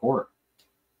 5 1/4.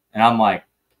 And I'm like,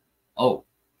 oh,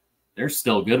 there's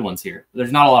still good ones here.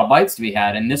 There's not a lot of bites to be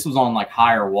had. And this was on like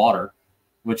higher water,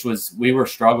 which was, we were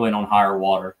struggling on higher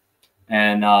water.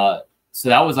 And so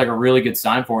that was like a really good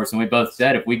sign for us. And we both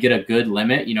said, if we get a good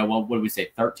limit, you know, what did we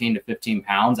say, 13 to 15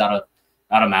 pounds out of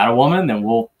Mattawoman, then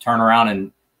we'll turn around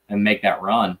and make that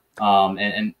run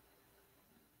and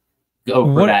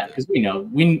go for that. Because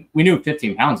we knew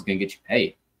 15 pounds was going to get you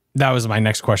paid. That was my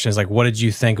next question, is like, what did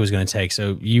you think it was going to take?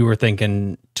 So you were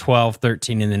thinking 12,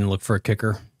 13, and then look for a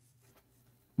kicker?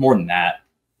 More than that.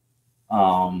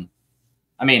 I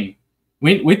mean,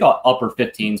 we thought upper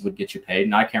 15s would get you paid,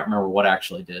 and I can't remember what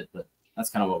actually did, but that's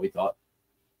kind of what we thought.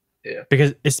 Yeah.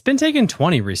 Because it's been taking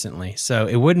 20 recently, so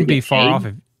it wouldn't be far off.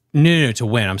 No, to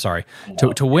win, I'm sorry.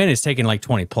 To win is taking like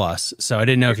 20 plus. So I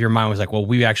didn't know if your mind was like, well,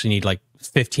 we actually need like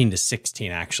 15 to 16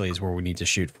 actually is where we need to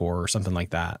shoot for, or something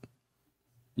like that.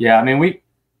 Yeah, I mean,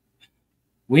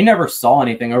 we never saw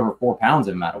anything over 4 pounds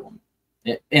in Mattawoman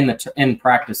in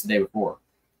practice the day before.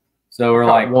 So we're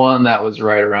like, one that was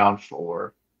right around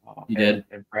 4. You did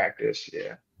in practice,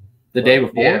 yeah. The day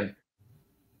before? Yeah.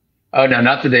 Oh no,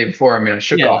 not the day before. I mean, I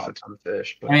shook off a ton of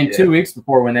fish. But I mean, 2 weeks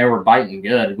before when they were biting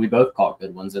good, we both caught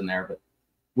good ones in there, but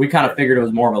we kind of figured it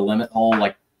was more of a limit hole,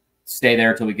 like stay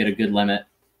there till we get a good limit.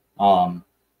 And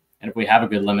if we have a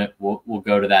good limit, we'll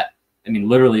go to that. I mean,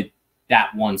 literally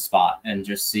that one spot and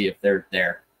just see if they're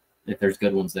there, if there's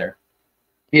good ones there.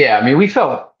 Yeah, I mean, we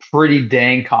felt pretty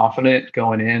dang confident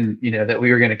going in, you know, that we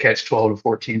were going to catch 12 to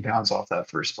 14 pounds off that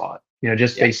first spot, you know,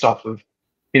 just based off of,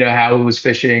 you know, how it was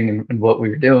fishing and what we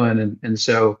were doing. And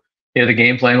so, you know, the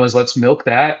game plan was, let's milk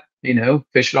that, you know,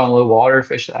 fish it on low water,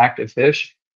 fish the active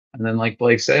fish. And then like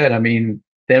Blake said, I mean,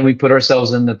 then we put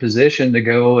ourselves in the position to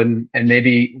go and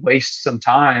maybe waste some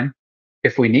time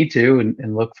if we need to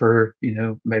and look for, you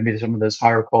know, maybe some of those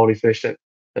higher quality fish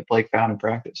that Blake found in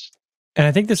practice. And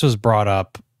I think this was brought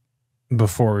up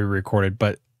before we recorded,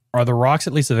 but are the rocks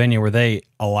at Lee Sylvania, were they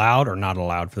allowed or not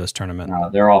allowed for this tournament? No,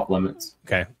 they're off limits.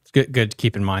 Okay. Good to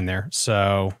keep in mind there.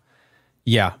 So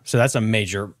yeah, so that's a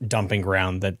major dumping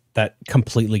ground that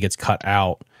completely gets cut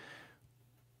out.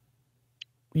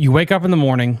 You wake up in the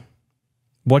morning.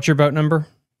 What's your boat number?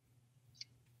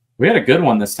 We had a good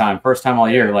one this time. First time all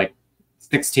year, like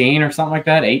 16 or something like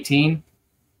that, 18.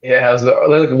 Yeah, it was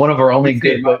like one of our only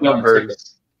good boat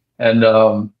numbers. And,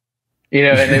 you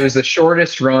know, and it was the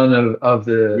shortest run of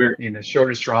the, you know,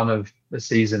 shortest run of the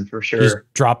season for sure. Just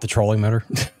drop the trolling motor.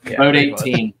 Yeah, boat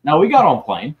 18. No, we got on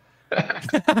plane.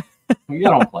 We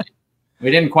got on plane. We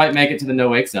didn't quite make it to the no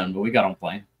wake zone, but we got on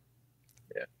plane.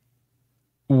 Yeah.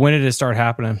 When did it start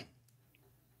happening?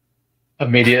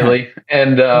 Immediately.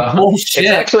 And bullshit.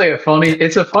 It's actually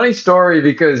a funny story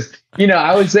because, you know,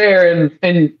 I was there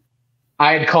and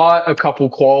I had caught a couple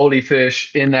quality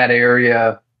fish in that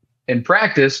area in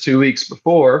practice 2 weeks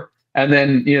before. And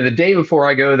then, you know, the day before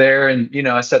I go there and, you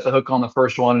know, I set the hook on the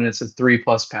first one and it's a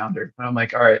 3+ pounder. And I'm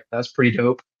like, all right, that's pretty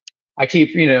dope. I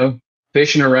keep, you know,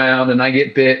 fishing around and I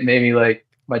get bit maybe like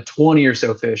my 20 or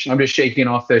so fish, and I'm just shaking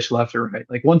off fish left or right.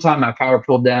 Like one time I power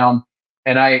pulled down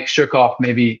and I shook off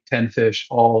maybe 10 fish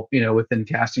all, within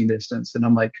casting distance. And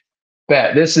I'm like,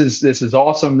 bet this is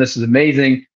awesome. This is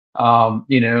amazing. No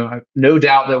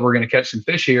doubt that we're going to catch some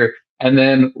fish here. And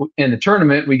then in the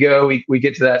tournament, we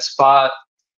get to that spot,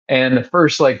 and the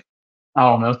first, like, I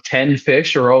don't know, 10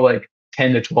 fish are all like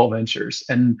 10 to 12 inchers.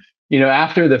 And,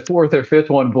 after the fourth or fifth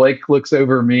one, Blake looks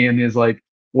over at me and is like,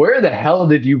 where the hell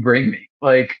did you bring me?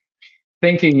 Like,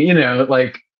 thinking,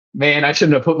 like, man, I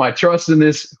shouldn't have put my trust in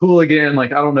this hooligan.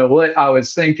 Like, I don't know what I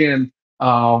was thinking.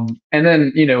 And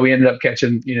then, we ended up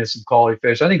catching, some quality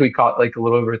fish. I think we caught like a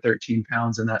little over 13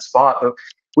 pounds in that spot, but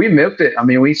we milked it. I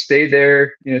mean, we stayed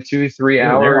there, 2-3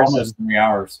 hours. Almost 3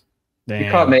 hours. We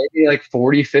caught maybe like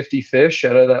 40, 50 fish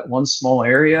out of that one small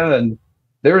area. And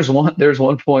there was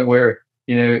one point where,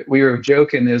 we were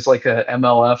joking, it was like a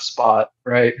MLF spot,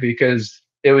 right? Because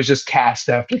it was just cast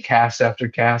after cast after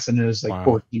cast, and it was like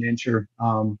 14 incher.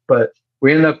 But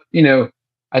we ended up,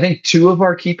 I think 2 of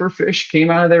our keeper fish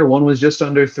came out of there. One was just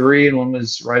under 3 and one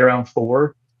was right around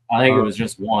 4. I think it was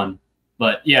just 1.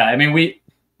 But yeah, I mean, we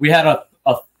had a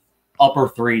upper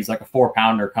 3s, like a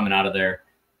 4-pounder coming out of there.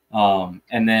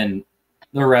 And then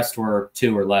the rest were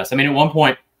 2 or less. I mean, at one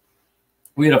point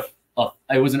we had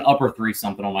it was an upper 3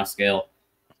 something on my scale.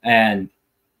 And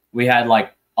we had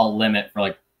like a limit for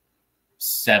like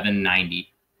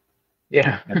 790.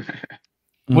 Yeah.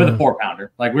 With a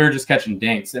 4-pounder. Like, we were just catching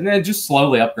dinks, and then it just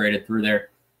slowly upgraded through there.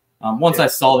 Once I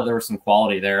saw that there was some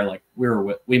quality there, like,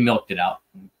 we milked it out.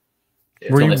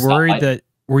 Were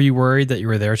you worried that you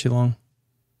were there too long?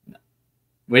 No.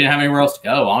 We didn't have anywhere else to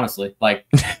go, honestly. Like,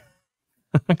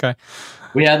 okay.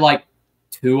 We had like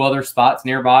 2 other spots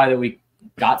nearby that we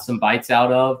got some bites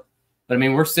out of. But I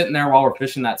mean, we're sitting there while we're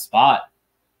fishing that spot,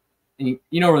 and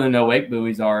you know where the no wake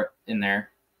buoys are in there.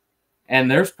 And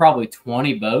there's probably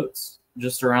 20 boats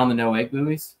just around the no wake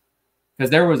buoys. Because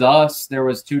there was us, there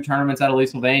was 2 tournaments out of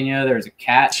Leesylvania, there was a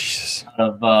cat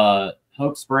out of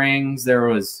Hope Springs.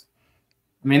 There's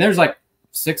like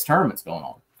 6 tournaments going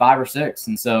on, 5 or 6.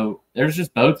 And so there's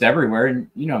just boats everywhere. And,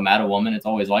 Mattawoman, it's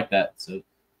always like that. So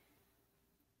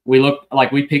we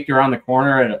peeked around the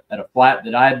corner at a flat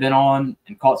that I had been on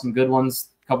and caught some good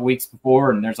ones a couple weeks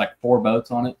before. And there's like 4 boats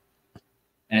on it.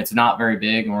 And it's not very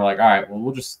big. And we're like, all right, well,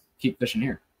 we'll just keep fishing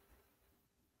here.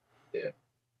 Yeah.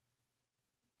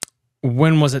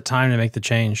 When was it time to make the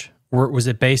change? Was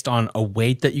it based on a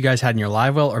weight that you guys had in your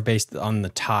live well, or based on the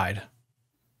tide?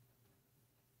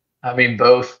 I mean,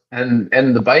 both. And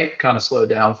the bite kind of slowed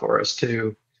down for us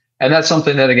too. And that's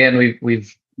something that, again,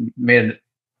 we've made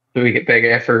a big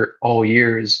effort all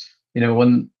year is,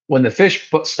 when the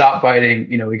fish stop biting,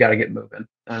 we got to get moving.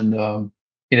 And,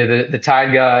 the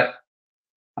tide got,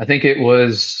 I think it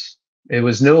was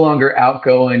no longer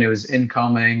outgoing, it was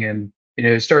incoming, and,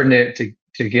 starting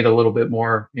to get a little bit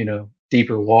more,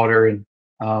 deeper water, and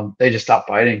they just stopped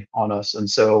biting on us. And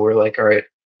so we're like, all right,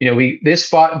 this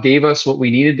spot gave us what we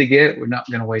needed to get. We're not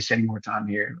going to waste any more time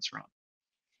here. Let's run.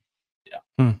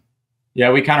 Yeah.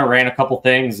 Yeah. We kind of ran a couple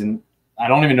things, and I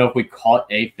don't even know if we caught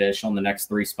a fish on the next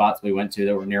 3 spots we went to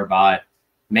that were nearby,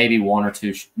 maybe 1 or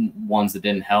 2 ones that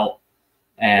didn't help.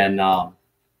 And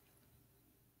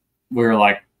we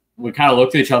kind of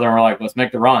looked at each other and we're like, let's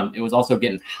make the run. It was also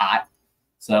getting hot,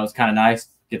 so that was kind of nice.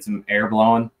 Get some air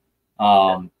blowing.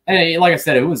 And like I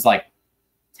said, it was like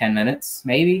 10 minutes,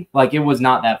 maybe. Like, it was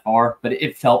not that far, but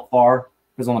it felt far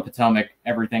because on the Potomac,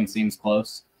 everything seems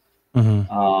close.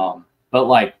 Mm-hmm. But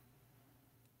like,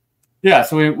 yeah,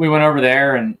 so we went over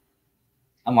there, and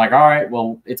I'm like, all right,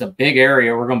 well, it's a big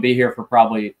area. We're going to be here for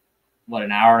probably,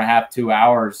 an hour and a half, 2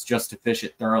 hours just to fish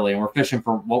it thoroughly. And we're fishing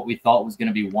for what we thought was going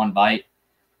to be 1 bite.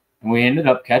 And we ended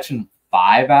up catching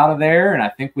 5 out of there. And I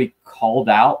think we called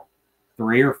out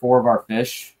 3 or 4 of our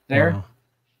fish there.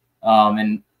 Wow.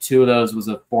 And 2 of those was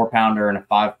a 4-pounder and a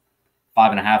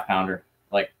 5.5-pounder.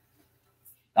 Like,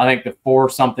 I think the 4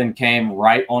 something came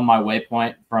right on my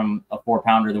waypoint from a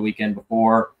 4-pounder the weekend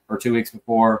before, or 2 weeks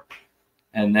before.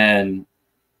 And then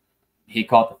he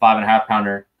caught the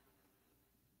 5.5-pounder.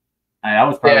 I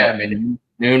was probably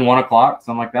noon, 1 o'clock,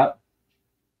 something like that.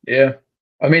 Yeah.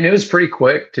 I mean, it was pretty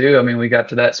quick too. I mean, we got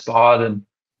to that spot, and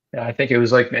I think it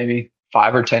was like maybe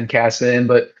 5 or 10 casts in.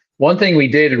 But one thing we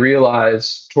did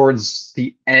realize towards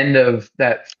the end of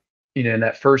that, in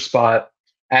that first spot,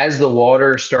 as the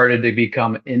water started to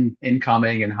become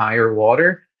incoming and higher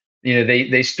water,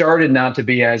 they started not to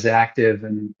be as active,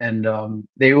 and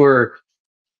they were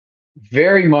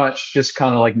very much just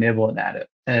kind of like nibbling at it,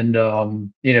 and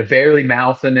barely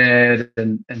mouthing it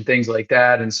and things like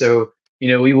that. And so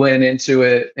we went into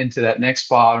that next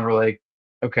spot, and we're like,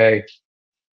 okay,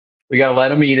 we got to let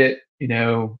them eat it. You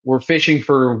know, we're fishing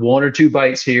for 1 or 2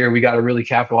 bites here. We got to really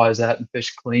capitalize that and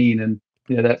fish clean. And,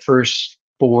 you know, that first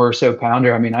 4 or so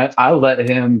pounder, I mean, I let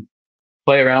him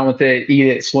play around with it, eat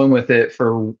it, swim with it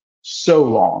for so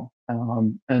long.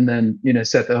 And then, you know,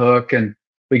 set the hook and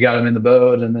we got him in the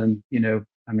boat. And then, you know,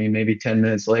 I mean, maybe 10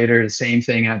 minutes later, the same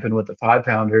thing happened with the 5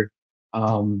 pounder.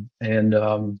 You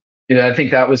know, I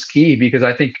think that was key because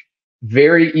I think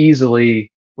very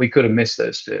easily we could have missed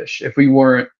those fish if we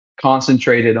weren't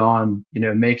concentrated on, you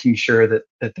know, making sure that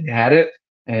they had it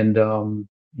and,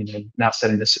 you know, not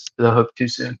setting the hook too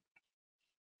soon.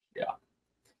 Yeah.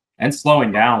 And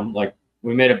slowing down, like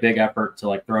we made a big effort to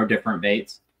like throw different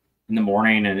baits in the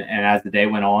morning. And as the day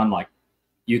went on, like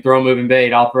you throw a moving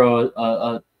bait, I'll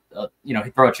throw you know, he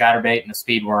throw a chatterbait and a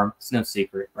speed worm. It's no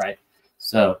secret, right?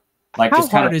 So like, how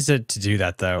hard is it to do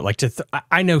that though? Like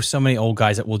I know so many old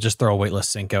guys that will just throw a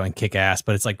weightless Senko and kick ass,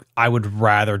 but it's like I would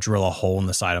rather drill a hole in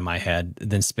the side of my head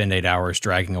than spend 8 hours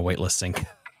dragging a weightless Senko.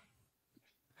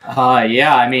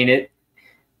 Yeah, I mean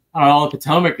I don't know, in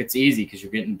Potomac it's easy because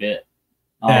you're getting bit.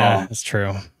 Yeah, that's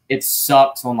true. It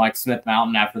sucks on like Smith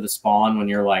Mountain after the spawn when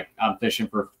you're like, I'm fishing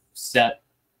for 7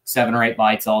 or 8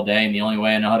 bites all day, and the only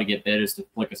way I know how to get bit is to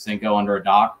flick a Senko under a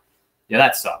dock. Yeah,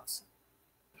 that sucks.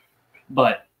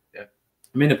 But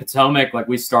I mean, the Potomac, like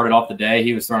we started off the day,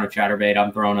 he was throwing a chatterbait,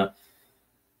 I'm throwing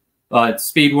a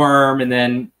speed worm, and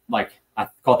then like I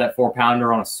caught that 4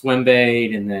 pounder on a swim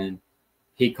bait, and then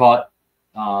he caught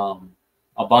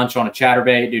a bunch on a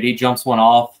chatterbait. Dude, he jumps one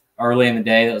off early in the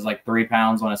day that was like 3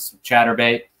 pounds on a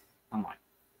chatterbait. I'm like,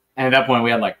 and at that point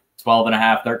we had like 12 and a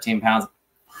half, 13 pounds.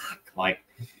 Fuck, like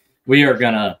we are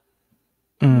gonna,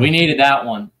 we needed that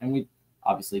one, and we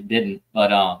obviously didn't,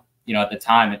 but you know, at the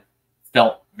time it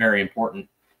felt very important.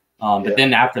 But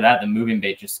then after that, the moving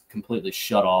bait just completely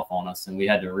shut off on us, and we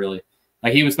had to really,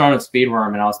 like, he was throwing a speed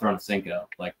worm and I was throwing a Senko.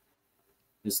 Like,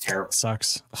 it's terrible. It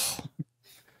sucks.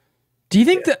 Do you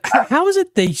think that, how is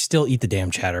it they still eat the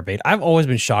damn chatterbait? I've always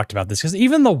been shocked about this because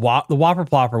even the Whopper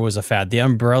Plopper was a fad, the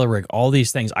umbrella rig, all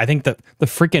these things. I think that the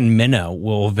freaking minnow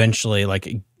will eventually, like,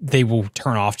 they will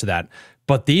turn off to that.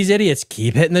 But these idiots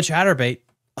keep hitting the chatterbait.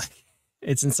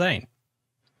 It's insane.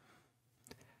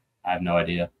 I have no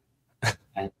idea.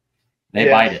 They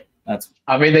bite it.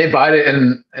 I mean, they bite it,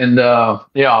 and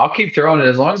yeah, I'll keep throwing it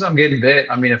as long as I'm getting bit.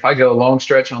 I mean, if I go a long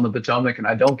stretch on the Potomac and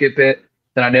I don't get bit,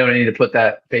 then I know I need to put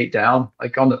that bait down.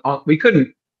 Like we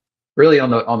couldn't really on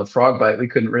the frog bite, we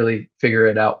couldn't really figure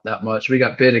it out that much. We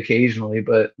got bit occasionally,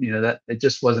 but you know that it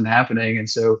just wasn't happening. And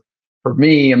so for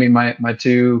me, I mean, my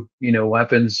 2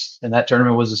 weapons in that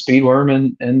tournament was the speed worm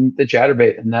and the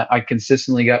chatterbait, and that I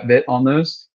consistently got bit on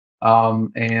those.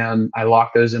 And I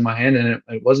locked those in my hand, and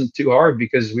it wasn't too hard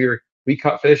because we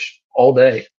caught fish all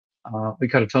day. We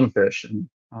caught a ton of fish, and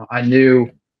I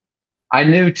knew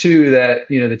too that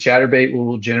the chatterbait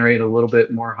will generate a little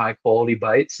bit more high quality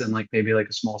bites than like maybe like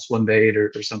a small swim bait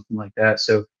or something like that.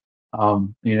 So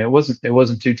it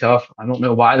wasn't too tough. I don't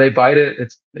know why they bite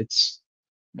it. It's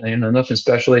nothing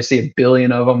special. They see a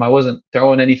billion of them. I wasn't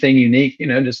throwing anything unique,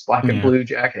 just black and blue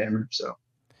jackhammer. So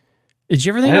did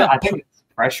you ever think I think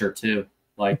pressure too,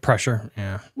 like pressure?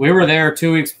 Yeah, we were there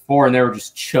 2 weeks before and they were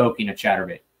just choking a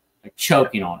chatterbait, like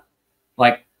choking on it.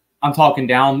 Like I'm talking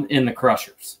down in the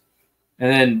crushers,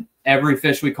 and then every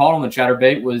fish we caught on the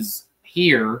chatterbait was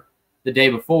here the day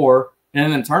before,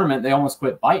 and in the tournament they almost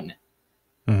quit biting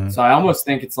it. So I almost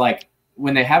think it's like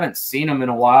when they haven't seen them in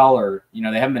a while, or they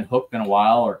haven't been hooked in a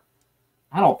while, or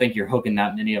I don't think you're hooking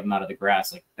that many of them out of the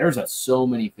grass. Like there's so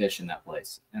many fish in that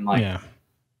place, and like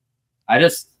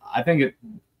I think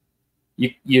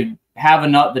you have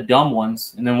the dumb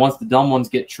ones, and then once the dumb ones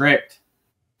get tricked,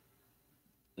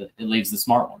 it leaves the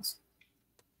smart ones.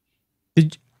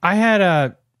 I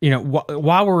had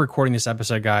while we're recording this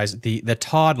episode, guys, the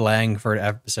Todd Langford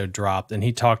episode dropped, and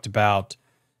he talked about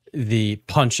the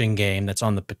punching game that's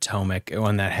on the Potomac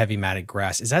on that heavy matted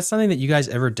grass. Is that something that you guys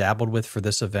ever dabbled with for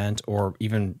this event, or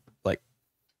even like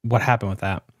what happened with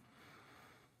that?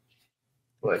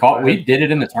 We did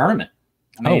it in the tournament.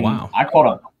 I mean, wow! I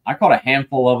caught a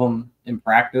handful of them in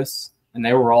practice, and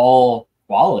they were all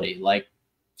quality, like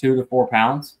 2 to 4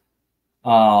 pounds.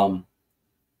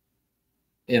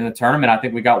 In the tournament, I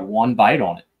think we got 1 bite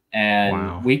on it,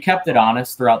 and we kept it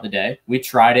honest throughout the day. We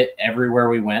tried it everywhere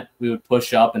we went. We would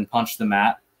push up and punch the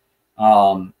mat,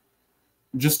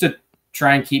 just to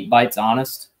try and keep bites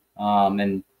honest,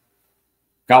 and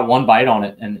got 1 bite on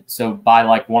it. And so by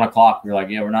like 1 o'clock, we were like,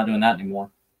 yeah, we're not doing that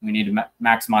anymore. We need to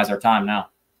maximize our time now.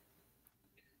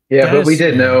 Yeah, but we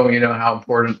did know, how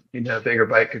important, a bigger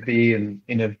bite could be.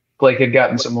 And, Blake had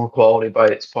gotten some more quality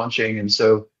bites punching. And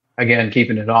so again,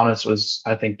 keeping it honest was,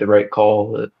 I think, the right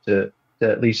call to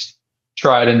at least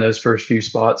try it in those first few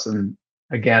spots. And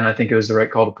again, I think it was the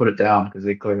right call to put it down because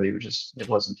they clearly were just, it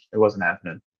wasn't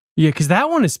happening. Yeah, because that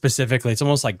one is specifically, it's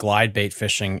almost like glide bait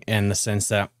fishing in the sense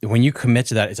that when you commit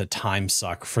to that, it's a time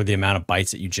suck for the amount of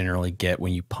bites that you generally get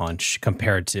when you punch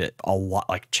compared to a lot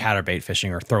like chatterbait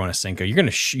fishing or throwing a Senko.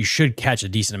 You should catch a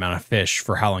decent amount of fish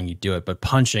for how long you do it, but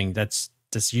punching, that's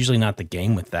usually not the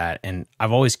game with that. And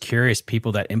I've always curious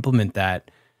people that implement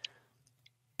that.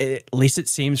 At least it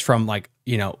seems from like,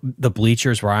 you know, the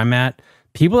bleachers where I'm at,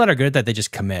 people that are good at that, they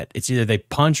just commit. It's either they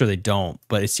punch or they don't,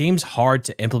 but it seems hard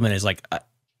to implement as like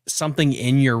something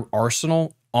in your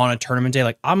arsenal on a tournament day.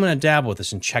 Like, I'm going to dabble with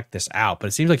this and check this out. But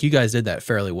it seems like you guys did that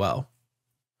fairly well.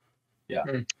 Yeah.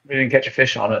 We didn't catch a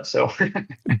fish on it. So,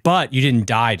 but you didn't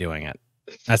die doing it.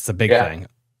 That's the big thing.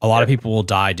 A lot of people will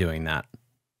die doing that.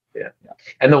 Yeah.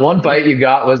 And the one bite you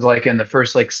got was like in the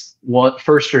first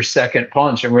or second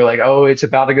punch. And we're like, oh, it's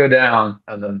about to go down.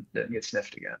 And then it gets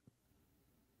sniffed again.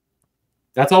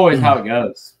 That's always how it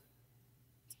goes.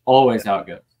 Always how it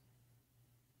goes.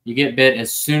 You get bit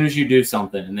as soon as you do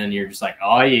something, and then you're just like,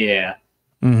 oh, yeah.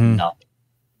 Nothing.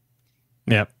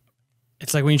 Yep.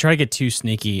 It's like when you try to get too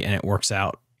sneaky and it works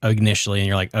out initially, and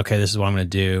you're like, okay, this is what I'm going to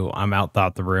do. I'm out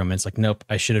the room. And it's like, nope,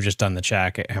 I should have just done the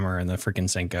jackhammer and the freaking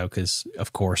Senko because,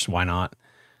 of course, why not?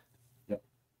 Yep.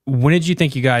 When did you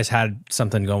think you guys had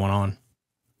something going on?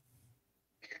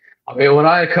 I mean, when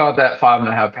I caught that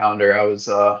 5.5 pounder, I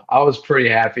was pretty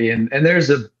happy. And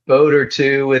there's a boat or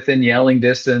two within yelling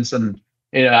distance, and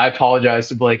you know, I apologized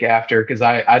to Blake after because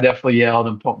I definitely yelled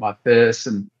and pumped my fists.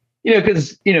 And, you know,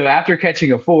 because, you know, after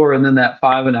catching a 4 and then that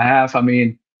 5.5, I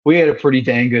mean, we had a pretty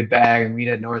dang good bag and we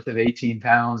had north of 18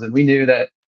 pounds. And we knew that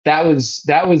was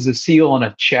a seal and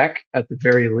a check at the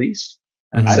very least.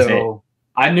 And so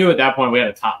I knew at that point we had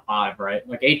a top 5, right?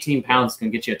 Like 18 pounds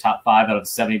can get you a top 5 out of a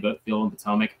 70 boat field in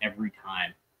Potomac every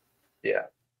time. Yeah.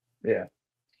 Yeah.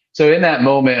 So in that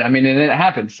moment, I mean, and it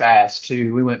happened fast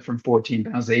too. We went from 14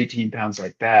 pounds to 18 pounds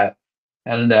like that.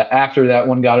 And after that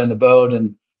one got in the boat,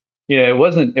 and you know, it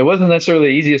wasn't necessarily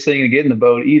the easiest thing to get in the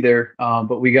boat either.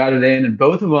 But we got it in, and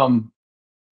both of them,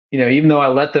 you know, even though I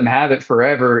let them have it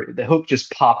forever, the hook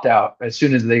just popped out as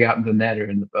soon as they got in the net or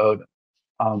in the boat.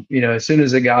 You know, as soon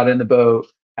as it got in the boat,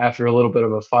 after a little bit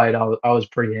of a fight, I was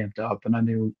pretty amped up, and I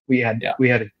knew we had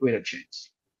a chance.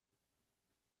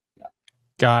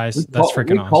 Guys, that's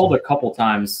freaking awesome. We called a couple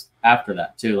times after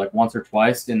that too, like once or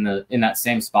twice in that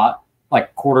same spot,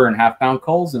 like 1/4 and 1/2 pound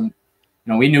culls, and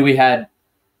you know, we knew we had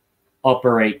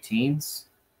upper 18s.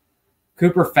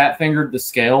 Cooper fat fingered the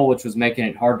scale, which was making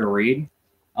it hard to read.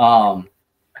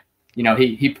 You know,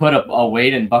 he put up a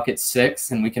weight in bucket 6,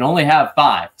 and we can only have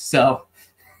 5, so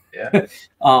yeah.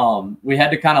 We had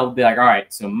to kind of be like, all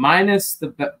right, so minus the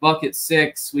bucket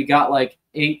 6, we got like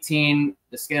 18.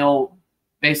 The scale,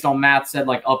 based on math, said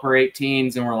like upper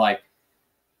 18s, and we're like,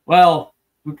 well,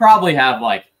 we probably have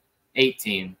like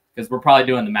 18 because we're probably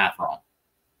doing the math wrong.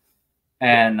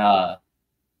 And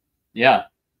yeah,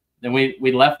 then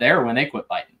we left there when they quit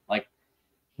biting. Like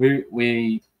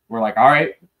we were like, all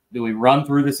right, do we run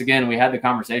through this again? We had the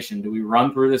conversation. Do we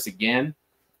run through this again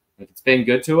if it's been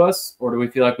good to us, or do we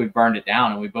feel like we've burned it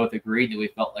down? And we both agreed that we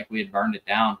felt like we had burned it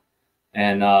down.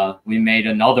 And we made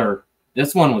another.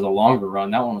 This one was a longer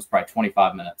run. That one was probably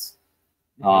 25 minutes.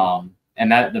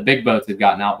 And that the big boats had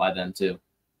gotten out by then too.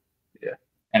 Yeah.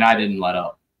 And I didn't let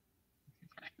up.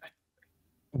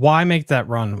 Why make that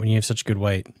run when you have such good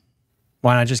weight?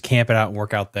 Why not just camp it out and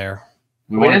work out there?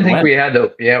 We didn't think we had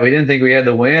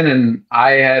the win. And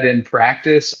I had in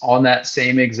practice on that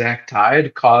same exact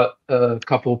tide caught a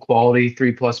couple quality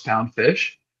 3+ pound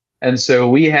fish. And so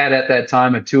we had at that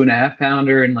time a 2.5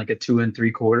 pounder and like a 2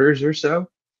 3/4 or so.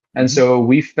 And so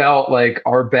we felt like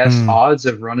our best odds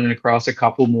of running across a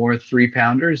couple more 3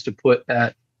 pounders to put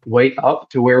that weight up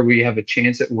to where we have a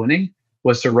chance at winning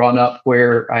was to run up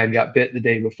where I had got bit the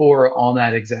day before on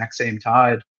that exact same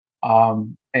tide.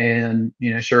 And,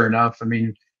 you know, sure enough, I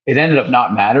mean, it ended up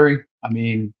not mattering. I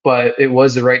mean, but it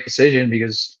was the right decision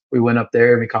because we went up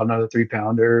there and we caught another 3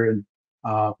 pounder and,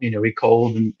 you know, we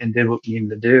culled and did what we needed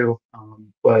to do.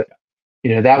 But,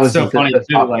 you know, that was so funny the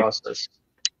thought like, process.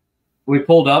 We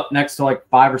pulled up next to like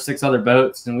 5 or 6 other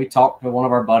boats, and we talked to one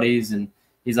of our buddies, and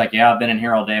he's like, yeah, I've been in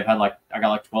here all day. I got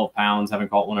like 12 pounds, haven't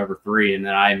caught one over 3. And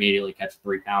then I immediately catch a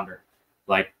 3 pounder.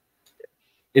 Like,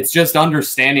 it's just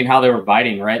understanding how they were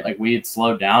biting, right? Like we had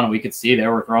slowed down and we could see they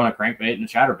were throwing a crankbait and a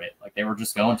chatterbait. Like they were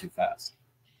just going too fast.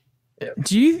 Yeah.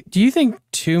 Do you think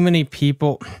too many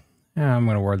people, I'm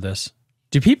going to word this.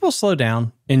 Do people slow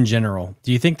down in general?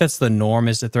 Do you think that's the norm,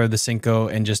 is to throw the Cinco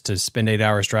and just to spend 8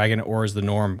 hours dragging it, or is the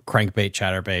norm crankbait,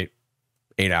 chatterbait,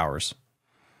 8 hours?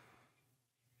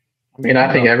 I mean,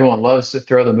 I think everyone loves to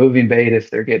throw the moving bait if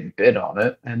they're getting bit on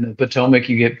it. And the Potomac,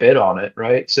 you get bit on it,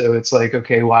 right? So it's like,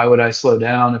 okay, why would I slow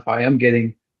down if I am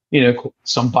getting,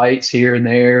 some bites here and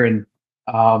there? And,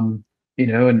 and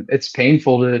it's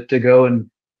painful to go and,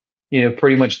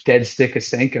 pretty much dead stick a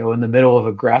Senko in the middle of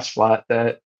a grass flat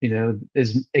that,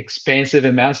 is expansive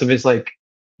and massive. It's like,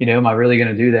 am I really going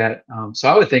to do that? So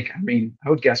I would think, I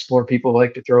would guess more people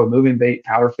like to throw a moving bait,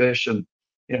 power fish, and,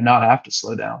 not have to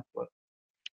slow down.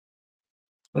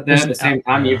 But then at the same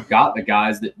time, you've got the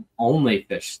guys that only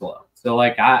fish slow. So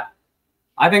like I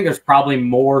think there's probably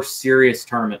more serious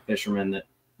tournament fishermen that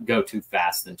go too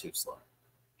fast than too slow.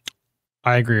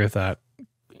 I agree with that.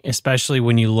 Especially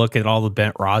when you look at all the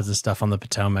bent rods and stuff on the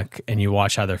Potomac and you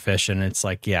watch how they're fishing, it's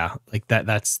like, yeah, like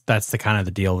that's the kind of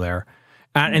the deal there.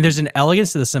 And there's an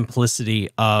elegance to the simplicity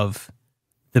of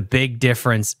the big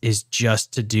difference is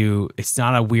just to do, it's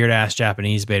not a weird ass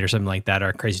Japanese bait or something like that or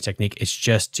a crazy technique. It's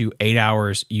just to 8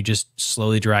 hours, you just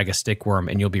slowly drag a stick worm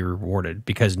and you'll be rewarded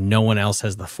because no one else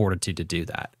has the fortitude to do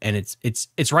that. And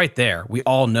it's right there. We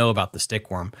all know about the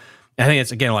stick worm. I think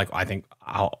it's, again, like, I think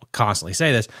I'll constantly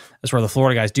say this, that's where the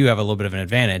Florida guys do have a little bit of an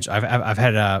advantage. I've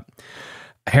had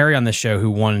Harry on this show who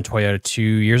won in Toyota 2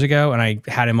 years ago, and I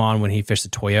had him on when he fished the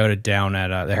Toyota down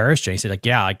at the Harris Chain. He said, like,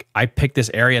 yeah, like I picked this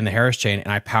area in the Harris Chain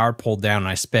and I powered pulled down and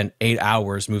I spent 8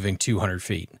 hours moving 200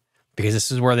 feet because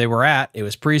this is where they were at. It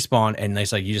was pre-spawn, and they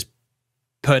like, you just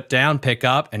put down, pick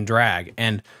up, and drag.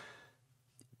 And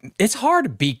it's hard to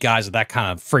beat guys with that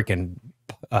kind of freaking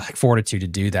fortitude to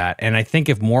do that. And I think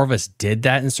if more of us did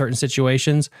that in certain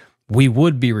situations, we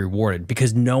would be rewarded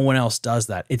because no one else does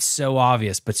that. It's so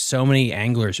obvious, but so many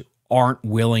anglers aren't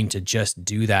willing to just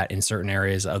do that in certain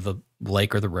areas of the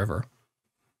lake or the river.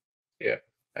 Yeah,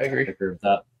 I agree. I agree with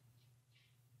that.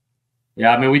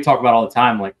 Yeah, I mean, we talk about all the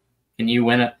time, like, can you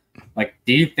win it? Like,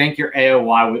 do you think your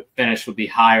AOY finish would be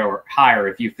higher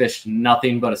if you fished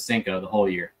nothing but a Cinco the whole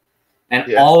year?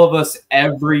 And all of us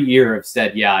every year have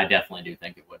said, yeah, I definitely do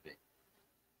think it would be.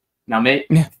 Now, maybe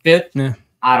fifth,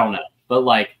 I don't know. But,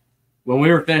 like, when we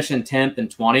were finishing 10th and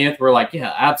 20th, we're like,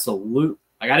 yeah, absolute.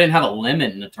 Like, I didn't have a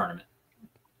limit in the tournament.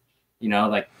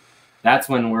 Like, that's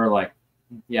when we're like,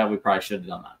 yeah, we probably should have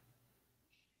done that.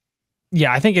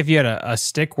 Yeah, I think if you had a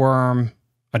stick worm,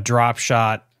 a drop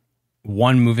shot,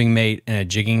 one moving mate, and a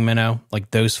jigging minnow,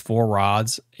 like those 4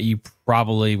 rods, you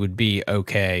probably would be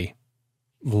okay,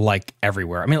 like,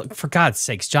 everywhere. I mean, for God's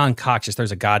sakes, John Cox just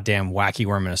throws a goddamn wacky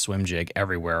worm and a swim jig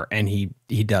everywhere, and he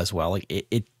does well. Like,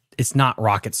 it's not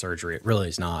rocket surgery. It really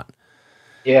is not.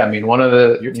 Yeah, I mean, one of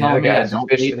the You're telling me I don't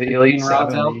fish the Elite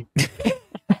rods out?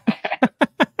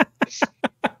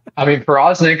 I mean,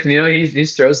 Porosnik, he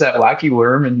throws that wacky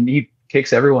worm and he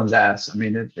kicks everyone's ass. I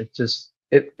mean,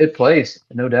 it plays,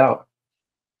 no doubt.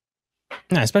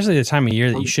 Yeah, especially the time of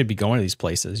year that you should be going to these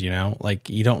places, like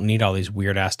you don't need all these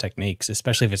weird ass techniques,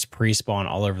 especially if it's pre-spawn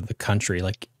all over the country.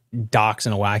 Like docks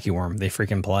and a wacky worm, they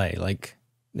freaking play. Like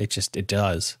it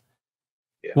does.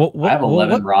 Yeah. I have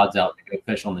 11 rods out to go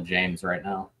fish on the James right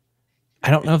now.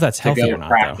 I don't know if that's healthy or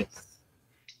not, though.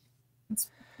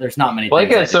 There's not many. Well, I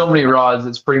got so many rods,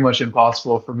 it's pretty much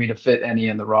impossible for me to fit any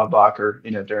in the rod locker,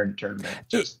 during the tournament.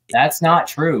 That's not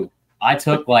true. I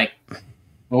took, like,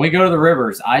 when we go to the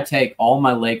rivers, I take all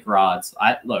my lake rods.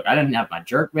 I didn't have my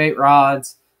jerkbait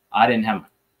rods. I didn't have my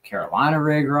Carolina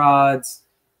rig rods.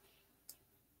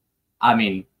 I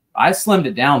mean, I slimmed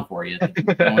it down for you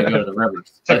when we go to the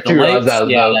rivers. But the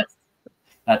lakes,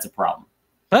 that's a problem.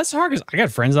 That's hard because I got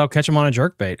friends that'll catch them on a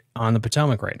jerkbait on the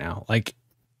Potomac right now. Like,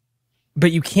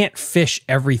 but you can't fish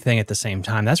everything at the same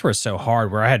time. That's where it's so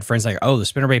hard. Where I had friends like, oh, the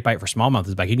spinnerbait bite for smallmouth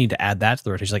is back. You need to add that to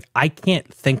the rotation. Like, I can't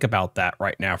think about that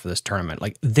right now for this tournament.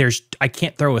 Like, I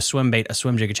can't throw a swim bait, a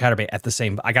swim jig, a chatterbait at the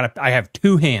same. I have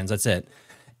 2 hands. That's it.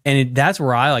 And that's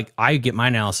where I get my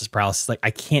analysis paralysis. Like,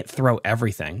 I can't throw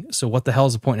everything. So what the hell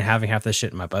is the point of having half this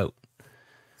shit in my boat?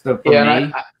 So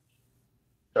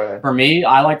for me,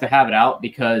 I like to have it out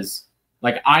because,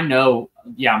 like, I know,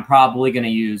 I'm probably going to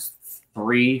use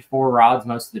 3-4 rods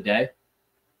most of the day,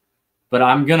 but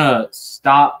I'm going to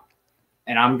stop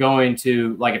and I'm going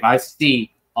to, like, if I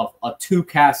see a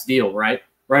 2-cast deal, right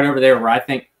over there where I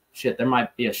think, shit, there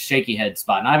might be a shaky head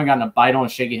spot, and I haven't gotten a bite on a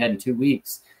shaky head in 2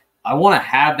 weeks. I want to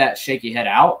have that shaky head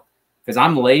out because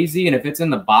I'm lazy, and if it's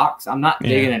in the box, I'm not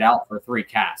digging it out for 3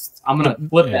 casts. I'm going to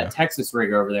flip that Texas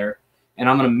rig over there, and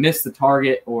I'm going to miss the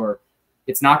target, or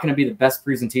it's not going to be the best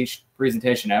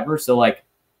presentation ever. So, like,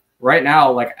 right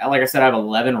now, like I said, I have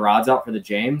 11 rods out for the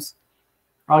James.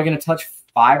 Probably going to touch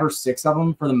 5 or 6 of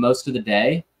them for the most of the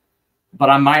day, but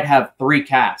I might have 3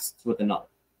 casts with another.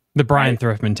 The Brian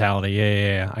Thrift mentality.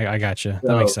 Yeah. I got you. So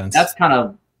that makes sense. That's kind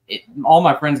of it. All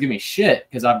my friends give me shit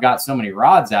because I've got so many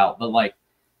rods out, but like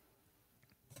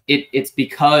it's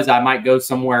because I might go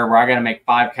somewhere where I got to make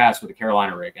 5 casts with a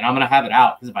Carolina rig, and I'm going to have it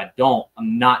out because if I don't,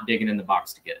 I'm not digging in the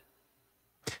box to get it.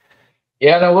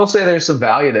 Yeah, and I will say there's some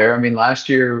value there. I mean, last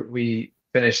year we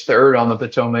finished 3rd on the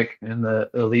Potomac in the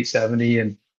Elite 70,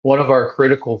 and one of our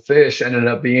critical fish ended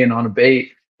up being on a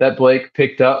bait that Blake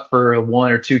picked up for a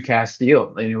 1 or 2 cast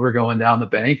deal. And we're going down the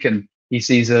bank, and he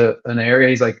sees an area.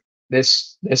 He's like,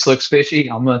 "This looks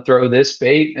fishy. I'm going to throw this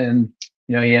bait," and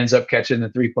he ends up catching the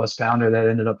 3+ pounder that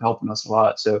ended up helping us a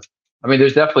lot. So, I mean,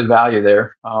 there's definitely value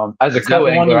there. As a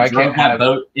co-angler, I can't have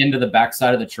boat into the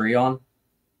backside of the tree on.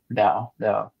 No.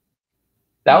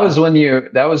 That was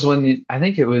when I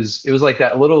think it was like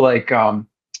that little kind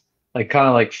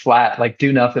of like flat, like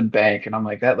do nothing bank. And I'm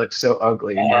like, that looks so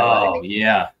ugly. And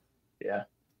yeah. Yeah.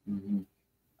 Mm-hmm.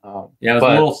 Yeah. It was a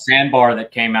little sandbar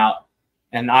that came out,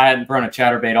 and I hadn't thrown a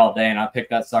chatterbait all day, and I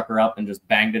picked that sucker up and just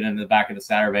banged it into the back of the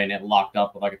chatterbait, and it locked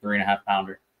up with like a 3.5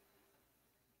 pounder.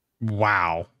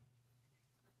 Wow.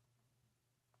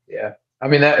 Yeah. I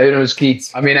mean, it was key.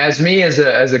 I mean, as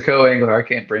a co-angler, I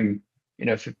can't bring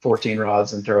 14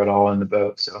 rods and throw it all in the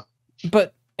boat. So,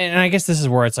 and I guess this is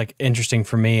where it's like interesting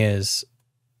for me is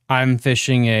I'm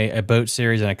fishing a boat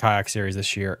series and a kayak series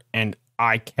this year, and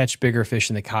I catch bigger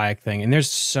fish in the kayak thing. And there's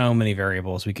so many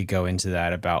variables we could go into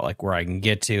that about like where I can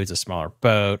get to. It's a smaller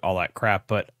boat, all that crap,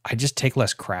 but I just take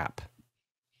less crap.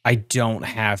 I don't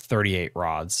have 38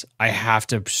 rods. I have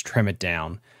to trim it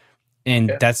down.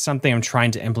 And that's something I'm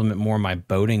trying to implement more in my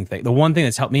boating thing. The one thing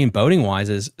that's helped me in boating wise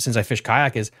is since I fish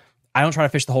kayak is I don't try to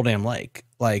fish the whole damn lake.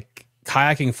 Like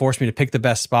kayaking forced me to pick the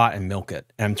best spot and milk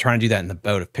it. And I'm trying to do that in the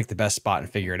boat of pick the best spot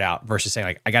and figure it out versus saying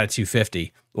like, I got a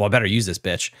 250. Well, I better use this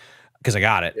bitch because I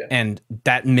got it. Yeah. And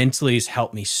that mentally has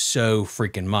helped me so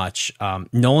freaking much.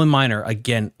 Nolan Miner,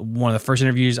 again, one of the first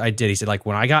interviews I did, he said like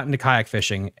when I got into kayak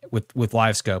fishing with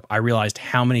live scope, I realized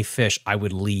how many fish I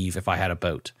would leave if I had a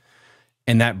boat.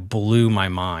 And that blew my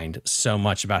mind so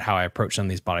much about how I approach some of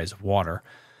these bodies of water.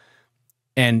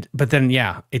 But then,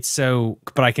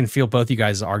 but I can feel both you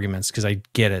guys' arguments because I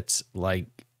get it. Like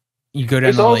you go down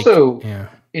There's the lake. Also,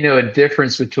 a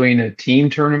difference between a team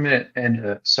tournament and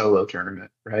a solo tournament,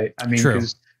 right? I mean,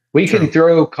 because we can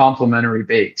throw complementary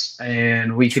baits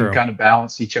and we can kind of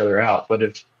balance each other out. But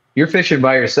if you're fishing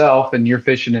by yourself and you're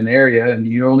fishing an area and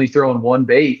you're only throwing one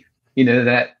bait,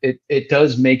 that it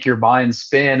does make your mind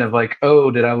spin of like, oh,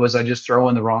 was I just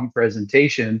throwing the wrong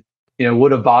presentation?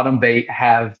 Would a bottom bait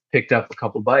have picked up a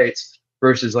couple bites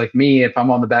versus like me, if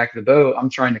I'm on the back of the boat, I'm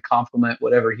trying to complement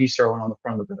whatever he's throwing on the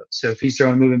front of the boat. So if he's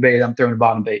throwing a moving bait, I'm throwing a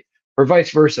bottom bait or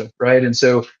vice versa. Right. And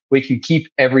so we can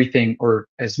keep everything or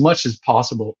as much as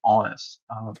possible honest.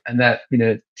 And that,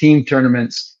 team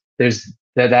tournaments, there's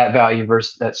that value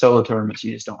versus that solo tournaments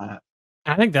you just don't have.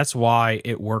 I think that's why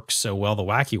it works so well, the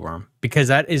wacky worm, because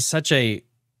that is such if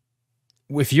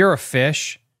you're a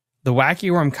fish, the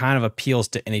wacky worm kind of appeals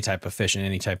to any type of fish in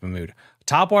any type of mood.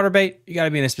 Topwater bait, you got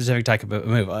to be in a specific type of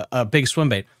mood. A big swim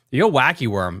bait, you go wacky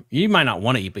worm, you might not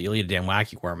want to eat, but you'll eat a damn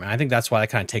wacky worm. And I think that's why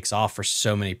that kind of takes off for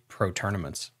so many pro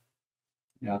tournaments.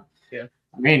 Yeah.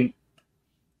 I mean,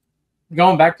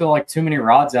 going back to like too many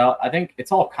rods out, I think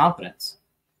it's all confidence.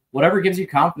 Whatever gives you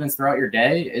confidence throughout your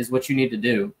day is what you need to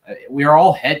do. We are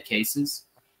all head cases.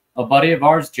 A buddy of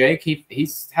ours, Jake,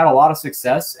 he's had a lot of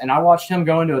success, and I watched him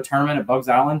go into a tournament at Bugs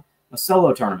Island, a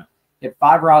solo tournament. He had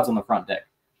 5 rods on the front deck,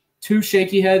 2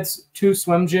 shaky heads, 2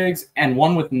 swim jigs, and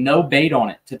 1 with no bait on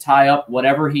it to tie up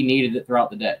whatever he needed throughout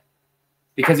the day.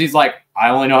 Because he's like,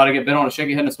 I only know how to get bit on a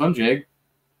shaky head and a swim jig.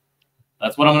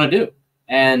 That's what I'm going to do.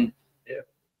 And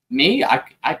me,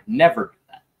 I never do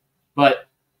that. But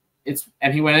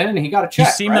and he went in and he got a check.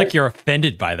 You seem like you're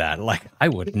offended by that. Like I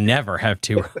would never have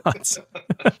 2 rods.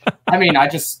 I mean,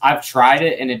 I've tried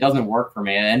it and it doesn't work for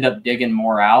me. I end up digging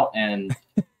more out and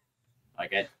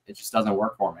like it just doesn't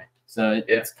work for me. So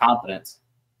it's confidence.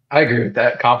 I agree with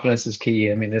that. Confidence is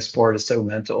key. I mean, this sport is so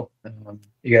mental.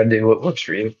 You got to do what works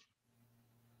for you.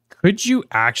 Could you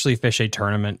actually fish a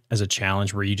tournament as a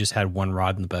challenge where you just had 1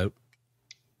 rod in the boat?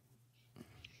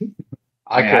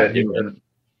 I could do it.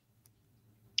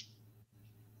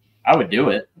 I would do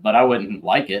it, but I wouldn't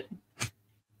like it.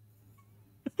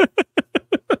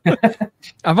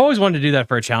 I've always wanted to do that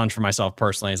for a challenge for myself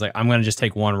personally. It's like, I'm going to just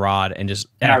take 1 rod and just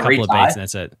add a couple of baits and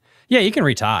that's it. Yeah, you can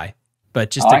retie, but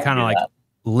just to kind of like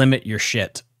limit your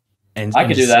shit. And I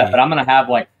could do that, but I'm going to have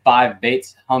like 5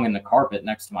 baits hung in the carpet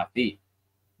next to my feet.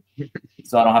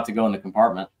 So I don't have to go in the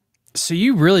compartment. So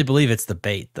you really believe it's the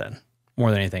bait then?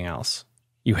 more than anything else.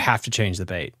 You have to change the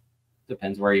bait.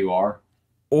 Depends where you are.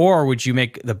 Or would you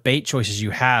make the bait choices you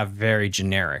have very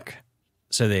generic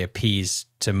so they appease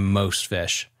to most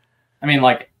fish? I mean,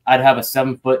 like I'd have a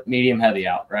 7-foot medium heavy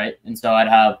out, right? And so I'd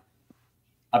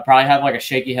probably have like a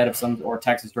shaky head of some or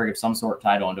Texas rig of some sort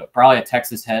tied onto it. Probably a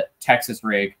Texas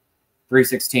rig,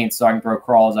 3/16, so I can throw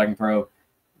crawls, I can throw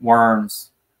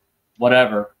worms,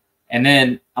 whatever. And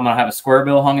then I'm gonna have a square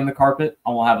bill hung in the carpet.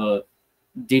 I'm gonna have a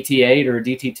DT8 or a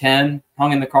DT10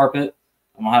 hung in the carpet.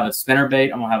 I'm gonna have a spinner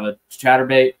bait. I'm gonna have a chatter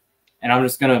bait, and I'm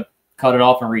just gonna cut it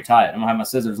off and retie it. I'm gonna have my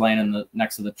scissors laying in the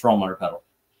next to the troll motor pedal.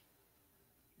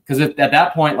 Because at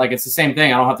that point, like it's the same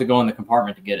thing. I don't have to go in the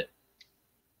compartment to get it.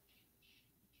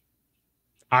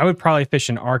 I would probably fish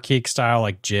an archaic style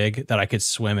like jig that I could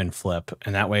swim and flip,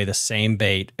 and that way the same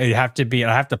bait. I'd have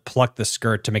to pluck the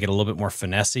skirt to make it a little bit more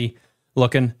finessey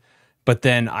looking, but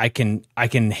then I can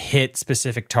hit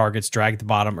specific targets, drag the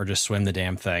bottom, or just swim the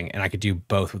damn thing, and I could do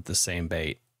both with the same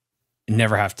bait.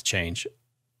 Never have to change.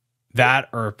 That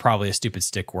or probably a stupid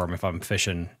stick worm if I'm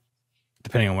fishing,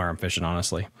 depending on where I'm fishing,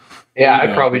 honestly. Yeah,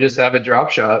 I'd probably just have a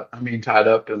drop shot. I mean, tied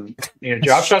up, and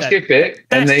drop shots get bit,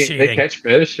 and they catch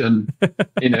fish, and at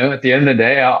the end of the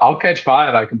day, I'll catch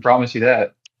 5. I can promise you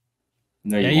that.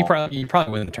 No, you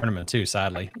probably win the tournament too.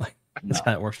 Sadly, that's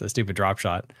how it works for the stupid drop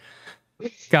shot. We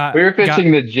were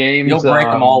fishing the James. You'll break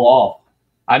them all off.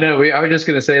 I know. I was just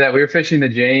going to say that we were fishing the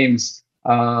James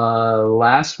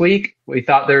last week. We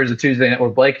thought there was a Tuesday night, or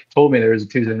Blake told me there was a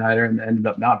Tuesday nighter, and ended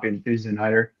up not being a Tuesday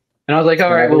nighter. And I was like,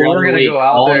 all right, well, we're going to go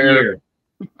out there.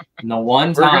 And the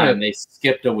one time they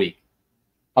skipped a week.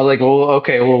 I was like, well,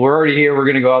 okay, well, we're already here. We're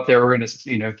going to go out there. We're going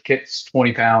to, catch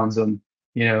 20 pounds. And,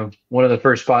 one of the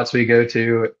first spots we go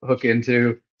to, hook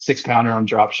into 6-pounder on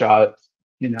drop shot.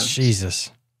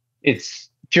 Jesus. It's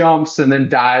jumps and then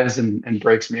dives and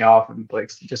breaks me off. And Blake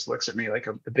just looks at me like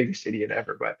I'm the biggest idiot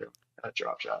ever by the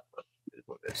drop shot. But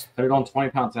put it on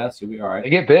 20-pound test. You'll be all right. They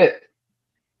get bit.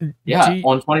 Yeah,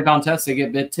 on 20-pound tests, they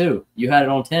get bit too. You had it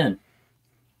on 10.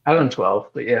 I had it on 12,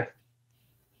 but yeah.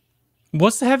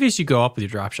 What's the heaviest you go up with your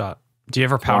drop shot? Do you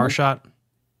ever power shot?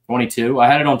 22. I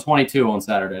had it on 22 on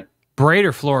Saturday. Braid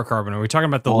or fluorocarbon? Are we talking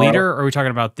about the leader or are we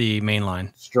talking about the main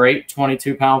line? Straight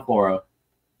 22-pound fluoro.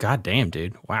 God damn,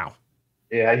 dude. Wow.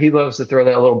 Yeah, he loves to throw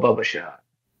that little bubba shot.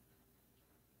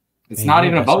 It's not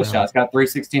even a bubba shot. It's got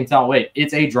 3/16 weight.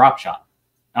 It's a drop shot.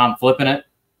 I'm flipping it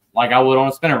like I would on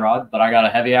a spinning rod, but I got a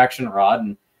heavy action rod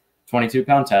and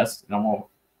 22-pound test, and I'm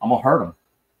gonna hurt them.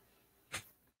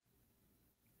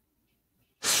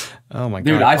 Oh my god,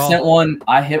 dude!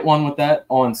 I hit one with that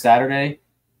on Saturday,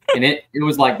 and it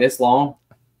was like this long.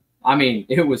 I mean,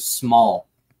 it was small.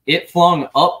 It flung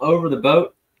up over the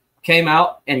boat, came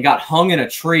out, and got hung in a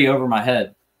tree over my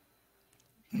head.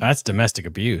 That's domestic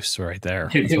abuse right there.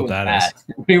 Dude, That's it what was that bad.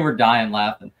 is. We were dying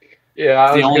laughing. Yeah,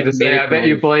 I was going to say, I bet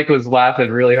you relief. Blake was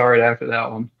laughing really hard after that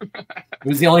one. It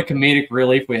was the only comedic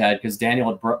relief we had because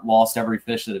Daniel had lost every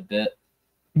fish that it bit.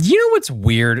 You know what's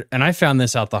weird? And I found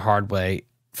this out the hard way.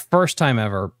 First time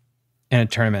ever in a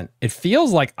tournament. It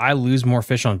feels like I lose more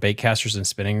fish on bait casters than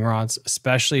spinning rods,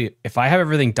 especially if I have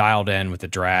everything dialed in with the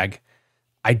drag.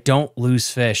 I don't lose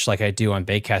fish like I do on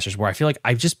bait casters where I feel like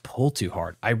I just pull too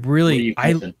hard. I really,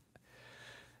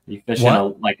 You fishing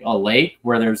a lake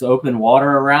where there's open water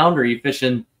around, or are you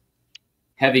fishing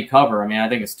heavy cover? I mean, I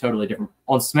think it's totally different.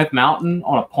 On Smith Mountain,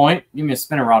 on a point, give me a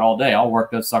spinning rod all day. I'll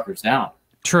work those suckers down.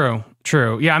 True.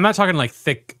 Yeah, I'm not talking like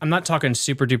thick. I'm not talking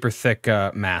super duper thick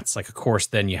mats. Like, of course,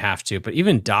 then you have to. But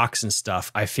even docks and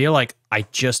stuff, I feel like I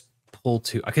just pull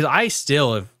too. Because I've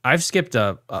skipped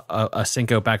a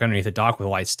Cinco back underneath the dock with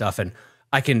light stuff, and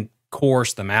I can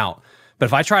course them out. But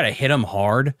if I try to hit them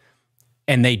hard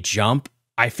and they jump,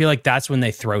 I feel like that's when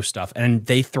they throw stuff. And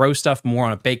they throw stuff more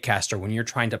on a bait caster when you're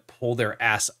trying to pull their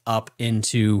ass up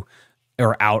into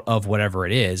or out of whatever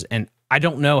it is. And I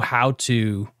don't know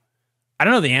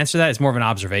the answer to that. It's more of an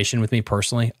observation with me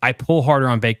personally. I pull harder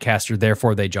on bait caster,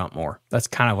 therefore they jump more. That's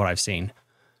kind of what I've seen.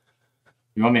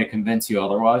 You want me to convince you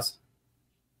otherwise?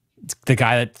 The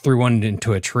guy that threw one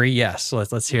into a tree? Yes. So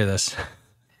let's hear this.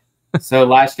 So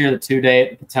last year, the 2-day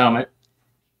at the Potomac,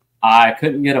 I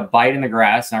couldn't get a bite in the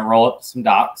grass, and I roll up some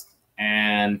docks.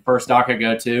 And first dock I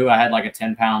go to, I had like a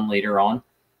 10-pound leader on.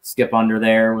 Skip under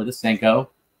there with a Cinco.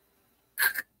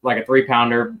 Like a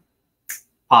 3-pounder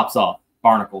pops off.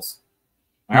 Barnacles.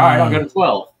 All right, I'll go to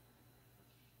 12.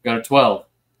 Go to 12.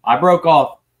 I broke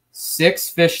off 6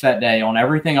 fish that day on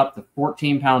everything up to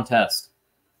 14-pound test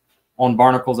on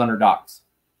barnacles under docks.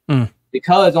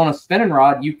 Because on a spinning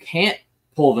rod, you can't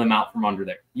pull them out from under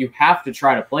there. You have to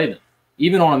try to play them.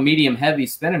 Even on a medium heavy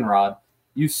spinning rod,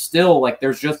 you still, like,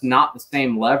 there's just not the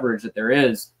same leverage that there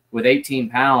is with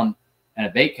 18-pound and a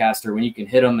bait caster when you can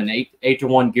hit them an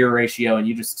 8-to-1 gear ratio and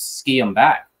you just ski them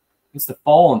back. It's the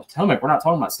fall in Potomac. We're not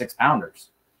talking about 6-pounders.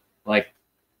 Like,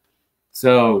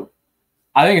 so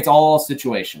I think it's all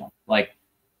situational. Like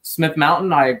Smith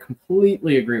Mountain, I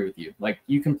completely agree with you. Like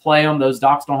you can play them. Those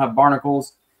docks don't have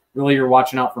barnacles. Really, you're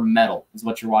watching out for metal is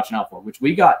what you're watching out for, which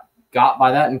we got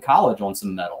by that in college on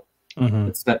some metal.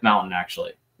 At Smith Mountain,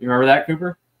 actually. You remember that,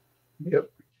 Cooper? Yep.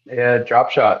 Yeah,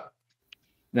 drop shot.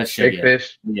 That's shaky. Big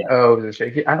fish. Yeah. Oh, was it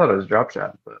shaky? I thought it was drop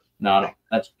shot, but No,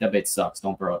 that bait sucks.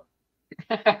 Don't throw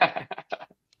it.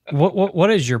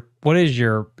 What is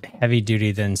your heavy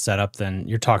duty then setup then?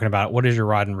 You're talking about what is your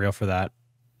rod and reel for that?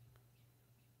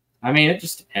 I mean, it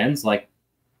just depends. Like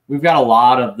we've got a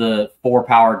lot of the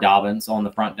 4-power Dobbins on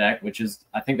the front deck, which is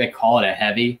I think they call it a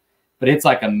heavy, but it's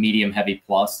like a medium heavy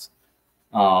plus.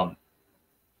 Yeah,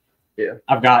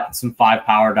 I've got some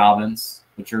 5-power Dobbins,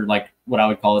 which are like what I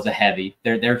would call as a heavy.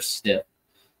 They're stiff.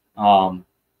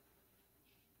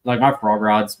 Like my frog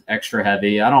rod's extra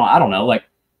heavy. I don't know. Like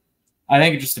I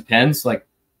think it just depends. Like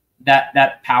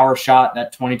that power shot,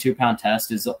 that 22-pound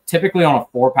test is typically on a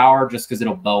 4-power just because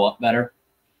it'll bow up better.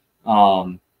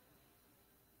 Yeah,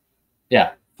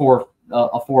 a 4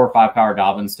 or 5-power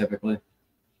Dobbins typically.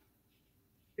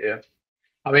 Yeah.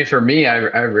 I mean, for me, I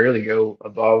rarely go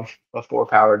above a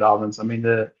 4-power Dobbins. I mean,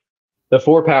 the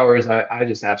 4-powers I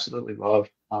just absolutely love.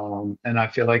 And I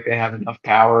feel like they have enough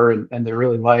power and they're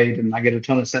really light and I get a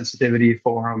ton of sensitivity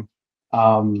for them.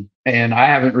 And I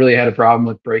haven't really had a problem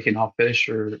with breaking off fish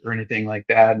or anything like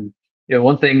that. And, you know,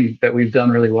 one thing that we've done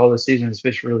really well this season is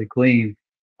fish really clean.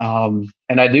 And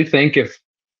I do think if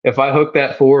I hook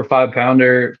that 4 or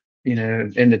 5-pounder, you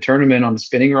know, in the tournament on the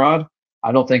spinning rod,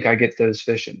 I don't think I get those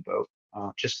fish in the boat.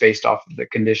 Just based off of the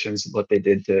conditions of what they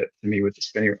did to me with the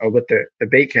spinning or with the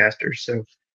bait casters. So,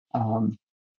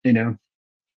 you know,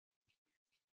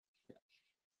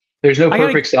 there's no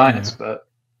perfect science, but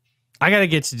I got to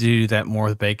get to do that more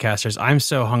with bait casters. I'm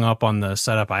so hung up on the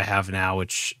setup I have now,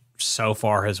 which so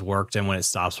far has worked. And when it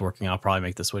stops working, I'll probably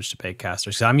make the switch to bait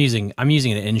casters. So I'm using an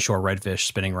inshore redfish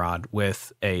spinning rod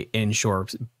with a inshore,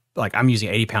 like I'm using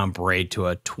 80-pound braid to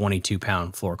a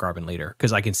 22-pound fluorocarbon leader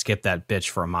because I can skip that bitch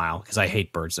for a mile because I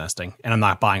hate bird's nesting. And I'm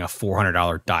not buying a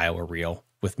 $400 Daiwa reel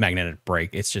with magnetic brake.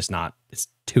 It's just not, it's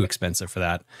too expensive for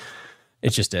that.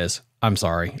 It just is. I'm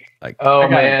sorry. Like, oh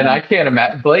man, I can't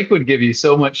imagine. Blake would give you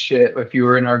so much shit if you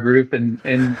were in our group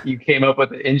and you came up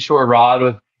with an inshore rod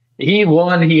with,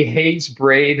 he hates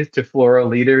braid to fluoro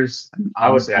leaders.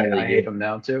 Obviously, I hate him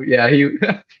now too. Yeah,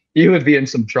 he would be in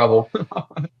some trouble.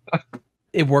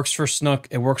 It works for snook.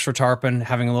 It works for tarpon,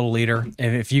 having a little leader.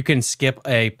 If you can skip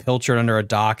a pilchard under a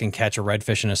dock and catch a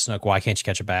redfish and a snook, why can't you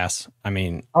catch a bass? I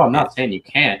mean... Oh, I'm not saying you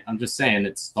can't. I'm just saying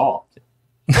it's soft.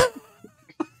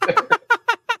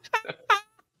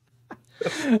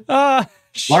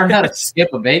 Learn how to skip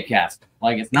a bait cast.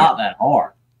 Like, it's not that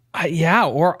hard. Yeah,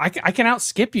 or I can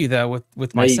outskip you, though,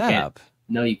 with my setup.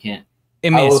 No, you can't. I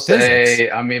mean, I will say,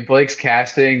 I mean, Blake's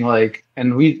casting, like,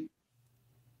 and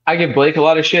I give Blake a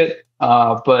lot of shit.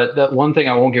 But that one thing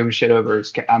I won't give him shit over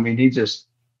is, I mean, he's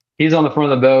on the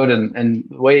front of the boat and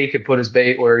the way he could put his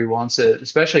bait where he wants it,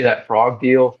 especially that frog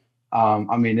deal.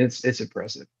 I mean, it's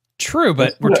impressive. True,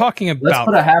 but we're talking about let's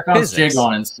put a half-ounce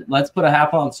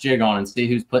jig on and see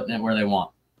who's putting it where they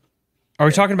want. Are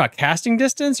we talking about casting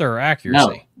distance or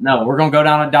accuracy? No, we're gonna go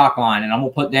down a dock line and I'm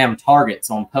gonna put damn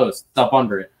targets on posts up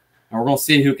under it, and we're gonna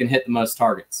see who can hit the most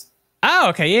targets. Oh,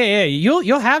 okay, yeah.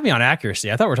 You'll have me on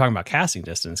accuracy. I thought we were talking about casting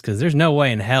distance because there's no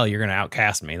way in hell you're gonna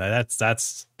outcast me. Like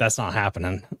that's not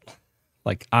happening.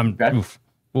 Like I'm. Okay. Oof.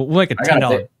 We'll make a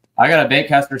 $10. I got a bait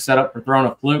caster set up for throwing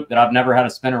a fluke that I've never had a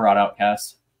spinner rod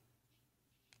outcast.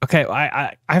 Okay,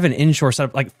 I have an inshore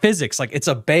setup, like physics, like it's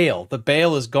a bail. The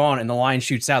bail is gone and the line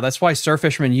shoots out. That's why surf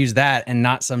fishermen use that and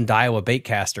not some Daiwa bait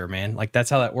caster, man. Like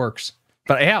that's how that works.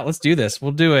 But yeah, let's do this.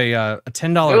 We'll do a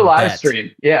 $10 do a live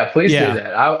stream. Yeah, please do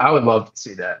that. I would love to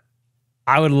see that.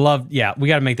 I would love. Yeah, we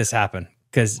got to make this happen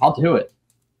because I'll do it,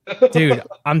 dude.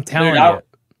 I'm telling you.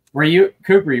 Were you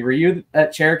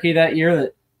at Cherokee that year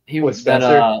that he was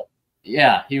that?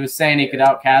 Yeah, he was saying he could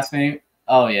outcast me.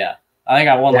 Oh yeah. I think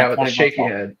I won like 20 shaky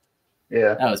head.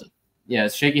 Yeah. That was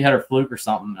it's shaky head or fluke or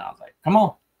something. And I was like, come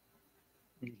on.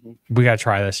 We gotta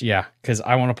try this, yeah, because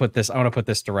I want to put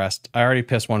this to rest. I already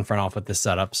pissed one friend off with this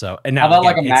setup. So and now how about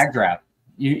like a mag draft?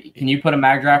 Can you put a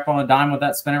mag draft on a dime with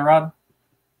that spinning rod?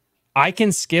 I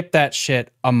can skip that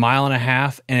shit a mile and a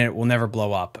half and it will never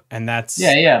blow up. And that's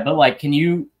but like can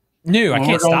you I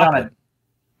can't stop it.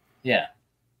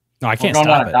 No, I can't stop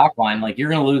down it. A dock line, like you're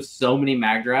gonna lose so many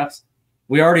mag drafts.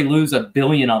 We already lose 1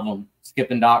 billion of them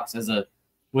skipping docks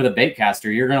with a bait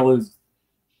caster. You're going to lose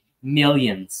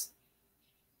Millions.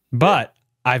 But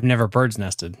I've never bird's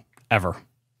nested ever.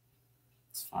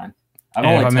 It's fine. I've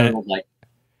only totaled like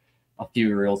a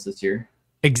few reels this year.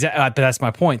 Exactly. But that's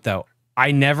my point, though.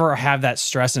 I never have that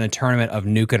stress in a tournament of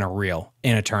nuking a reel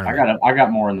in a tournament. I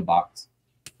got more in the box.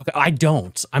 Okay, I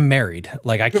don't. I'm married.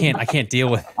 Like I can't deal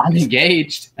with. I'm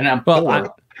engaged and I'm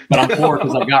poor, but I'm poor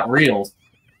because I've got reels.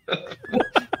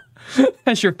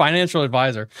 As your financial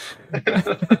advisor.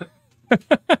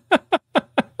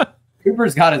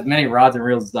 Cooper's got as many rods and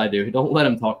reels as I do. Don't let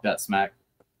him talk that smack.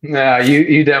 Nah,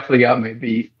 you definitely got me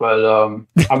beat. But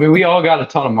I mean, we all got a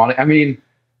ton of money. I mean,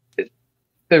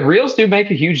 the reels do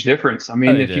make a huge difference. I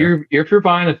mean, if you're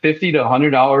buying a $50 to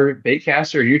 $100 bait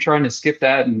caster, you're trying to skip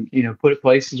that and put it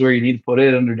places where you need to put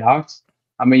it under docks.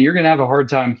 I mean, you're gonna have a hard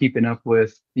time keeping up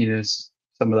with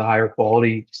some of the higher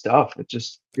quality stuff. It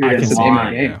just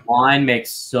line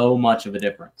makes so much of a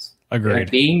difference. Agreed.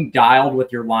 Like being dialed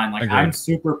with your line. Like I'm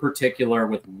super particular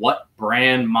with what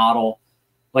brand model.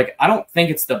 Like I don't think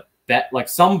it's the bet. Like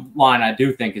some line I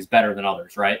do think is better than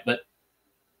others, right? But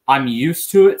I'm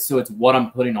used to it, so it's what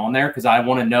I'm putting on there because I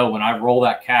want to know when I roll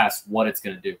that cast what it's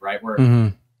going to do, right?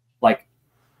 Where like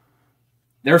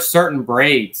there's certain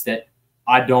braids that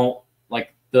I don't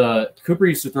like. The Cooper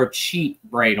used to throw cheap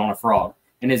braid on a frog,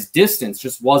 and his distance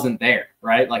just wasn't there,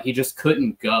 right? Like he just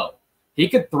couldn't go. He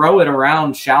could throw it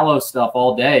around shallow stuff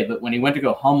all day, but when he went to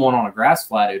go hum one on a grass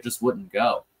flat, it just wouldn't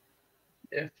go.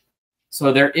 Yeah.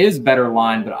 So there is better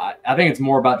line, but I think it's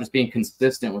more about just being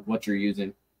consistent with what you're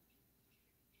using.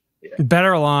 Yeah.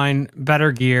 Better line,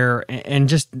 better gear, and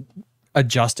just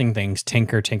adjusting things,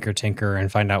 tinker,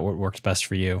 and find out what works best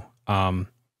for you.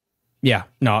 Yeah,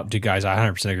 no, dude, guys, I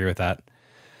 100% agree with that.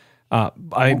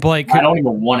 Blake, I don't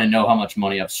even want to know how much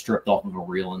money I've stripped off of a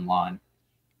reel in line.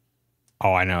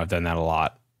 Oh, I know. I've done that a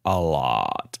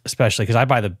lot, especially because I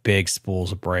buy the big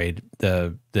spools of braid,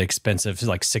 the expensive,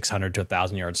 like 600 to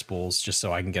 1,000 yard spools, just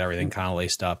so I can get everything kind of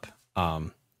laced up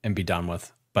and be done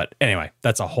with. But anyway,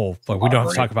 that's a whole. Like, we don't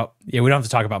have to talk about. Yeah, we don't have to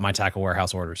talk about my tackle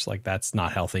warehouse orders. Like that's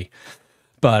not healthy.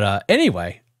 But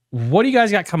anyway, what do you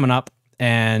guys got coming up,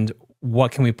 and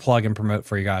what can we plug and promote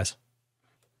for you guys?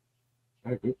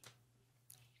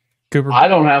 Cooper, I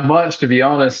don't have much, to be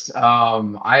honest.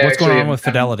 What's going on with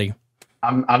Fidelity?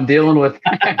 I'm dealing with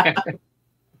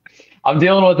I'm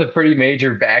dealing with a pretty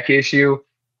major back issue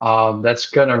that's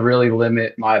going to really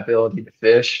limit my ability to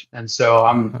fish, and so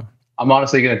I'm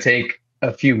honestly going to take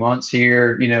a few months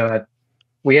here.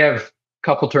 We have a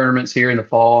couple tournaments here in the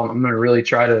fall. I'm going to really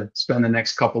try to spend the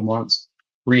next couple months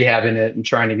rehabbing it and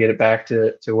trying to get it back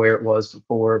to where it was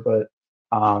before. But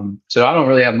so I don't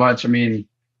really have much. I mean,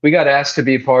 we got asked to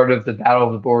be a part of the Battle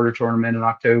of the Border tournament in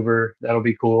October. That'll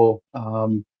be cool.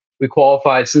 We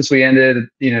qualified since we ended,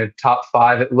 top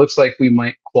 5. It looks like we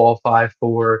might qualify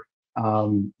for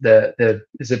the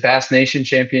Bass Nation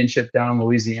Championship down in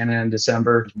Louisiana in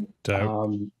December.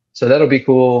 So that'll be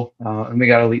cool. And we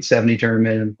got Elite 70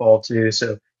 tournament in the fall too.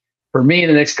 So for me, in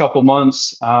the next couple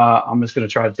months, I'm just going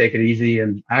to try to take it easy.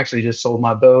 And I actually just sold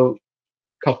my boat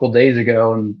a couple days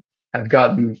ago, and I've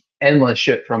gotten endless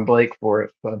shit from Blake for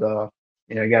it. But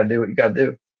you got to do what you got to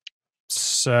do.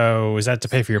 So is that to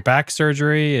pay for your back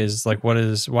surgery?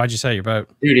 Why'd you sell your boat?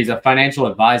 Dude, he's a financial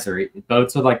advisor.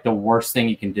 Boats are like the worst thing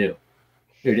you can do.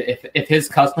 Dude, if his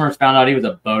customers found out he was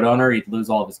a boat owner, he'd lose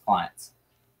all of his clients.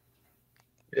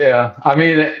 Yeah. I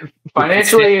mean,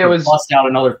 financially it was bust out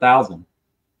another 1,000.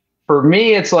 For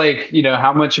me, it's like,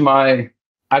 how much I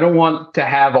don't want to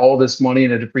have all this money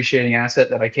in a depreciating asset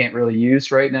that I can't really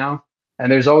use right now.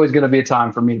 And there's always going to be a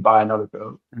time for me to buy another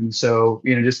boat. And so,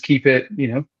 just keep it,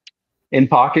 in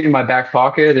my back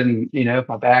pocket. And, if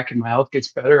my back and my health gets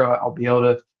better, I'll be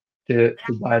able to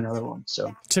buy another one.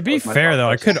 So to be fair, though,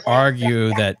 I could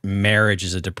argue that marriage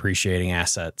is a depreciating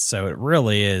asset. So it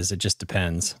really is. It just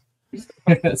depends.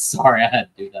 Sorry, I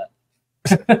had to do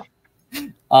that.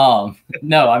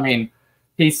 No, I mean,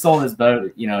 he sold his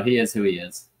boat. He is who he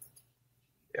is.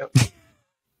 Yep.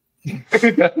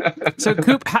 So,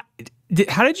 Coop,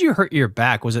 how did you hurt your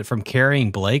back? Was it from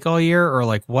carrying Blake all year, or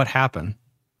like what happened?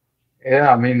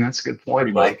 Yeah, I mean, that's a good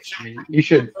point, Blake. I mean, you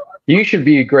should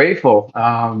be grateful.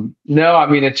 No, I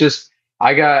mean, it's just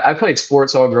I played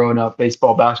sports all growing up,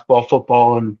 baseball, basketball,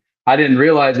 football, and I didn't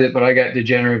realize it, but I got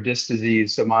degenerative disc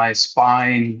disease. So my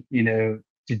spine,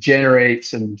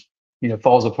 degenerates and,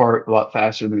 falls apart a lot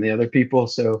faster than the other people.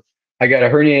 So I got a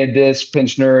herniated disc,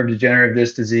 pinched nerve, degenerative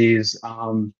disc disease.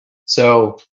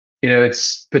 So,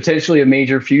 it's potentially a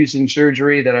major fusing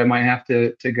surgery that I might have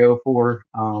to go for.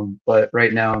 But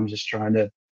right now I'm just trying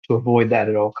to avoid that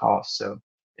at all costs. So,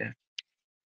 yeah.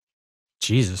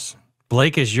 Jesus.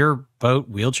 Blake, is your boat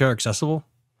wheelchair accessible?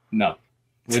 No.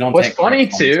 We don't. What's take funny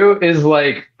breaks. too is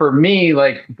like for me,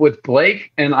 like with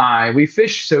Blake and I, we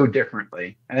fish so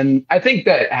differently, and I think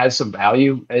that has some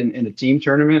value in a team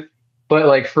tournament. But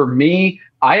like for me,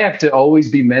 I have to always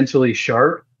be mentally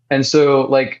sharp, and so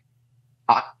like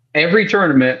every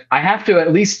tournament, I have to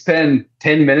at least spend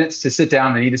 10 minutes to sit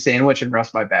down and eat a sandwich and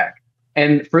rest my back.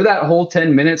 And for that whole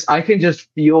 10 minutes, I can just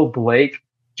feel Blake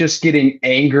just getting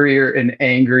angrier and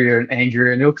angrier and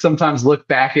angrier. And he'll sometimes look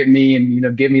back at me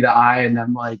and, give me the eye. And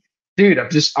I'm like, dude, I'm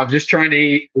just trying to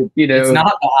eat, It's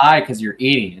not the eye because you're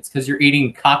eating. It's because you're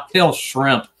eating cocktail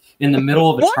shrimp in the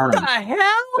middle of a tournament.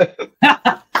 What the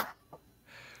hell?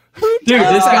 Dude,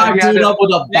 this guy pulled up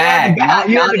with a bag. Not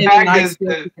in bag a nice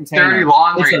dirty container.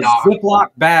 laundry, It's a dog.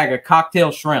 Ziploc bag of cocktail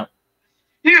shrimp.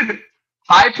 Dude,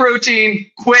 high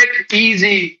protein, quick,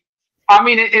 easy. I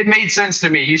mean, it made sense to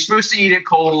me. You're supposed to eat it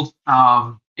cold.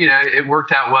 It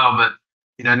worked out well, but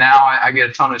now I get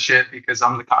a ton of shit because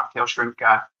I'm the cocktail shrimp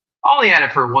guy. I only had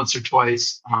it for once or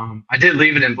twice. I did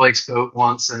leave it in Blake's boat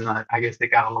once, and I guess they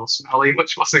got a little smelly,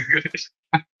 which wasn't good.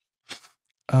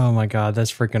 Oh my God,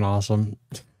 that's freaking awesome.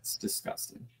 It's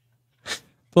disgusting.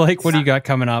 Blake, what do you got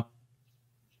coming up?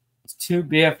 It's 2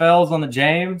 BFLs on the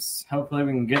James. Hopefully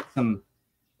we can get some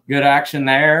good action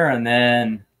there, and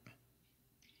then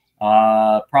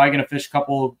probably going to fish a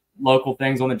couple local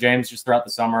things on the James just throughout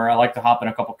the summer. I like to hop in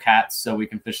a couple cats so we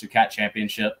can fish the cat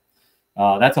championship.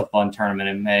 That's a fun tournament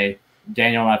in May.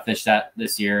 Daniel and I fished that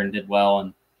this year and did well.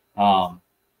 And,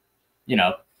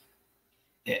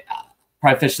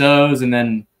 probably fish those. And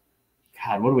then,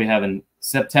 God, what do we have in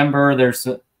September? I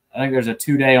think there's a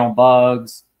 2-day on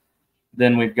bugs.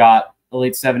 Then we've got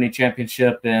Elite 70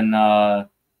 Championship in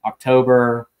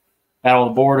October, Battle of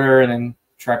the Border, and then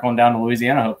trek on down to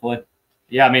Louisiana, hopefully.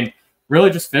 Yeah, I mean, really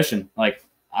just fishing. Like,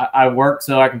 I work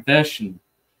so I can fish, and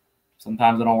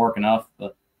sometimes I don't work enough.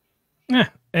 But Yeah,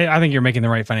 I think you're making the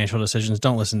right financial decisions.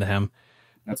 Don't listen to him.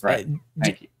 that's right.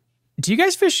 Thank you. Do you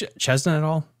guys fish Chesna at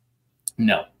all?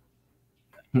 No.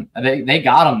 They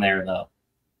got them there, though.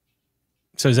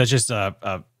 So is that just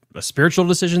a spiritual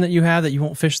decision that you have that you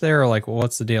won't fish there, or like, well,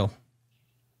 what's the deal?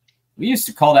 We used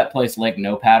to call that place Lake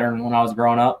No Pattern when I was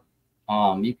growing up.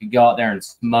 You could go out there and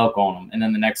smoke on them, and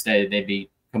then the next day they'd be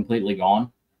completely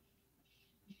gone.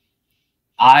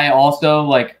 I also,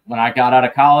 like, when I got out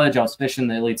of college, I was fishing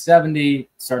the Elite 70,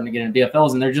 starting to get into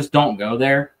BFLs, and they just don't go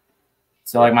there.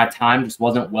 So, like, my time just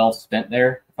wasn't well spent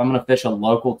there. If I'm going to fish a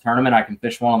local tournament, I can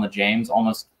fish one on the James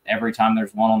almost every time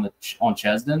there's one on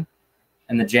Chesden,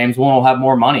 and the James one will have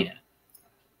more money in it.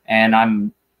 And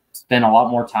I'm spend a lot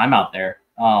more time out there.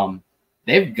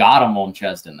 They've got them on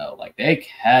Chesden, though. Like, they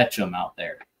catch them out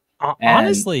there.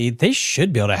 Honestly, they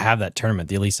should be able to have that tournament,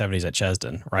 the Elite 70s at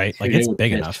Chesden, right? Like, it's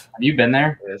big enough. Have you been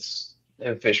there?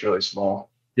 They fish really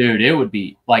small. Dude, it would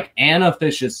be like Anna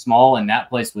fishes small, and that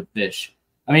place would fish.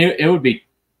 I mean, it'd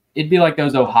be like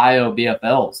those Ohio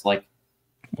BFLs. Like,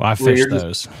 well, I fished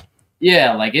those.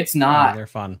 Yeah, like it's not. They're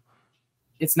fun.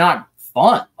 It's not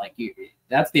fun. Like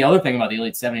that's the other thing about the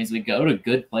Elite 70s. We go to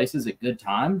good places at good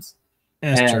times.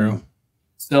 That's true.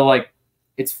 So like,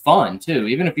 it's fun too.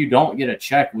 Even if you don't get a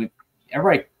check,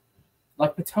 everybody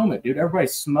like Potomac, dude. Everybody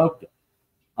smoked it.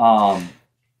 I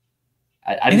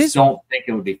just don't think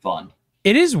it would be fun.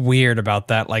 It is weird about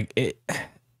that. Like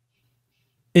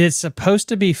it's supposed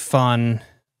to be fun.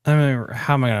 I mean,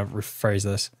 how am I going to rephrase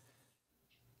this?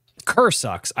 Kerr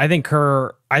sucks. I think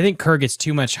Kerr gets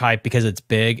too much hype because it's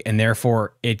big, and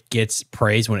therefore it gets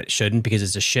praise when it shouldn't, because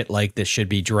it's a shit lake that should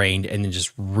be drained and then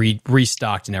just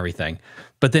restocked and everything.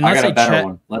 But then I got a better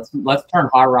one. Let's turn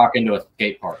High Rock into a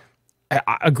skate park.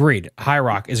 I agreed. High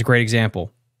Rock is a great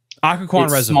example. Occoquan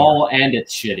It's Reservoir. small and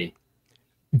it's shitty.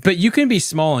 But you can be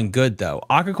small and good though.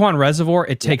 Occoquan Reservoir,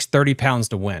 it takes 30 pounds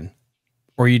to win,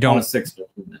 or you don't. On a 6 foot.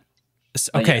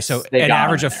 Okay, yes, so an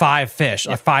average of 5 fish,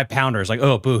 like 5 pounders, like,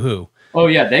 oh, boo-hoo. Oh,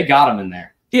 yeah, they got them in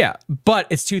there. Yeah, but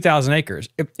it's 2,000 acres.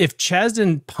 If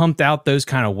Chesden pumped out those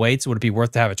kind of weights, would it be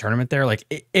worth to have a tournament there? Like,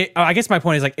 I guess my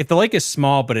point is, like, if the lake is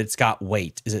small but it's got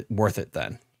weight, is it worth it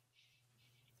then?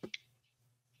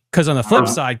 Because on the flip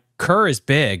side, Kerr is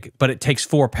big, but it takes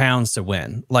 4 pounds to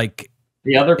win. Like,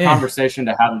 the other conversation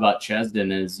to have about Chesden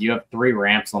is you have 3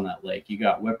 ramps on that lake. You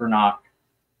got Whippernock,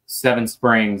 Seven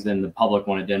Springs, and the public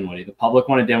one at Dinwiddie. The public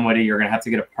one at Dinwiddie, you're going to have to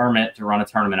get a permit to run a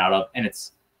tournament out of, and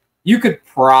you could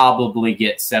probably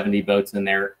get 70 boats in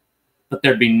there, but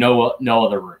there'd be no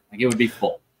other room. Like, it would be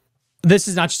full. This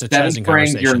is not just a Chesden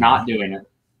conversation. You're not doing it.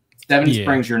 Seven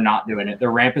Springs, you're not doing it. The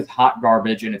ramp is hot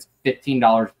garbage, and it's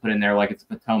 $15 to put in there like it's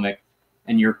Potomac,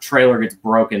 and your trailer gets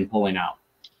broken pulling out.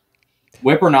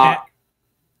 Whippernock,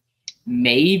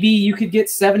 maybe you could get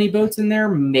 70 boats in there,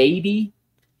 maybe.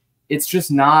 It's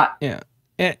just not. Yeah.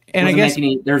 And I guess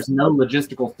there's no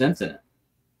logistical sense in it.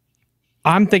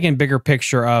 I'm thinking bigger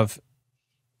picture of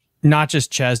not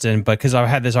just Chesden, but because I've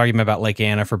had this argument about Lake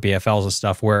Anna for BFLs and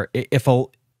stuff, where if a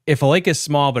lake is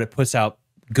small but it puts out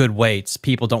good weights,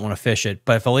 people don't want to fish it.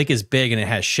 But if a lake is big and it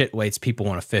has shit weights, people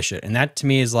want to fish it. And that to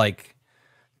me is like,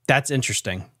 that's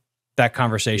interesting, that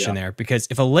conversation there. Because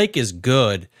if a lake is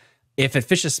good, if it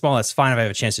fishes small, that's fine if I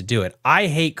have a chance to do it. I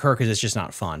hate Kerr because it's just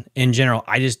not fun. In general,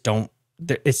 I just don't,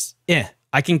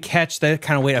 I can catch that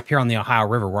kind of weight up here on the Ohio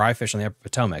River where I fish on the Upper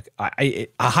Potomac. A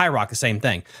High Rock, the same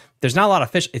thing. There's not a lot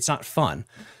of fish. It's not fun.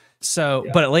 So,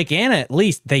 but at Lake Anna, at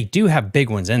least they do have big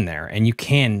ones in there, and you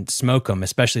can smoke them,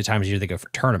 especially the times of year they go for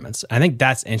tournaments. I think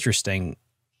that's interesting,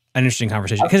 an interesting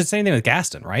conversation, because it's the same thing with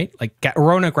Gaston, right? Like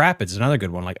Roanoke Rapids is another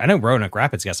good one. Like I know Roanoke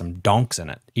Rapids got some donks in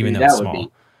it, even though it's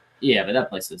small. Yeah, but that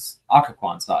place is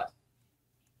Occoquan size.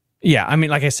 Yeah, I mean,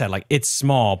 like I said, like it's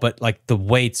small, but like the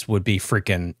weights would be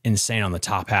freaking insane on the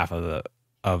top half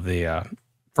of the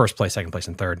first place, second place,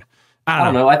 and third. I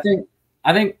don't know. I think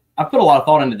I put a lot of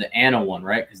thought into the Anna one,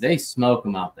 right? Because they smoke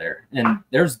them out there, and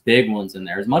there's big ones in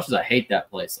there. As much as I hate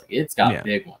that place, like it's got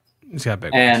big ones. It's got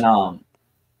big ones. And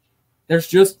there's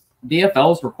just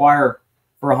BFLs require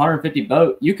for 150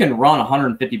 boat. You can run a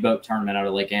 150 boat tournament out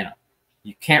of Lake Anna.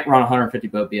 You can't run a 150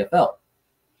 boat BFL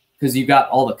because you got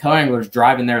all the co-anglers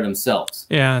driving there themselves.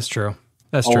 Yeah, that's true.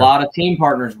 That's true. A lot of team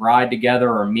partners ride together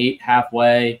or meet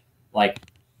halfway. Like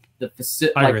I fished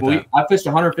a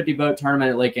 150 boat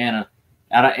tournament at Lake Anna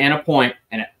at Anna Point,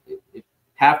 and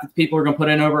half the people are going to put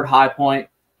in over at High Point.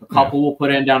 A couple will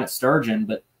put in down at Sturgeon.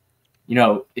 But you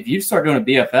know, if you start doing a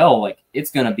BFL, like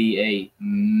it's going to be a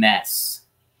mess.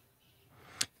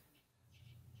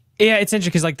 Yeah, it's interesting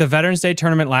because like the Veterans Day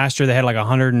tournament last year, they had like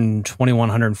 121,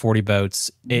 140 boats,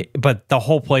 but the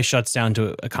whole place shuts down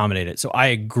to accommodate it. So I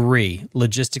agree.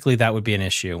 Logistically, that would be an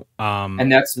issue.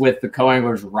 And that's with the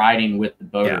co-anglers riding with the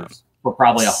boaters for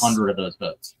probably 100 of those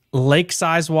boats. Lake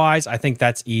size wise, I think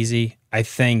that's easy. I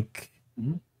think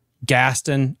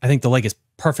Gaston, I think the lake is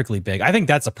perfectly big. I think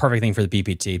that's a perfect thing for the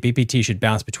BPT. BPT should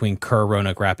bounce between Kerr,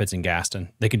 Roanoke Rapids, and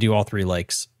Gaston. They could do all three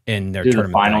lakes in their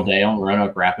tournament. The final day on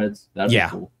Roanoke Rapids. That'd be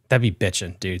cool. That'd be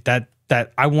bitching, dude. That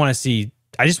I want to see.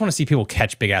 I just want to see people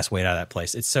catch big ass weight out of that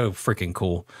place. It's so freaking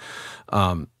cool.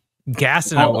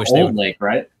 Gaston, I wish they would. Lake,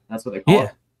 right? That's what they call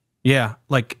it. Yeah.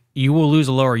 Like you will lose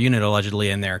a lower unit allegedly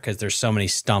in there because there's so many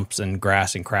stumps and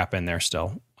grass and crap in there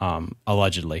still.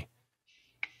 Allegedly.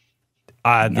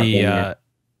 I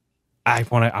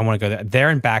want to go there. They're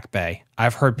in Back Bay.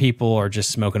 I've heard people are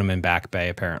just smoking them in Back Bay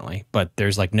apparently, but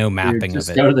there's like no mapping of it.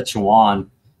 Just go to the Chewan.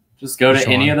 Just go to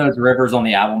any of those rivers on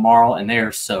the Albemarle, and they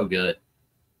are so good.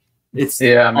 It's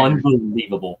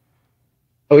unbelievable.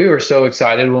 We were so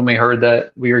excited when we heard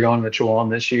that we were going to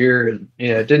Chewan this year, and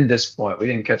it didn't disappoint. We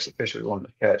didn't catch the fish we wanted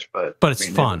to catch, but it's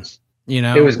fun.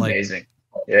 It was amazing.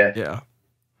 Yeah.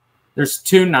 There's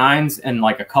 2 9s and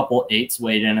like a couple 8s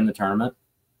weighed in the tournament.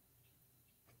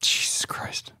 Jesus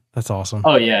Christ, that's awesome.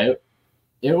 Oh yeah,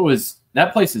 it was.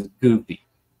 That place is goofy.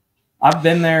 I've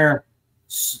been there.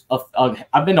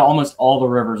 I've been to almost all the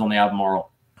rivers on the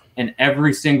Albemarle, and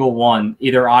every single one,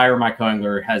 either I or my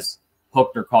co-angler has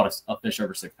hooked or caught a fish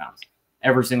over 6 pounds.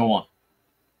 Every single one.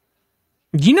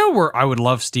 You know where I would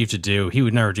love Steve to do? He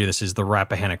would never do this. Is the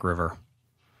Rappahannock River.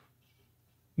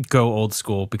 Go old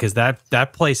school because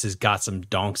that place has got some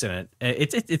donks in it.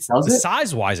 It's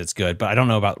size wise, it's good, but I don't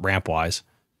know about ramp wise.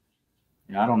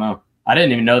 Yeah, I don't know. I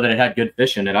didn't even know that it had good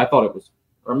fish in it. I thought it was,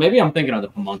 or maybe I'm thinking of the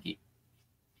Pamunkey.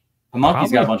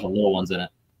 Pamunkey's got a bunch of little ones in it.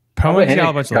 Pamunkey's got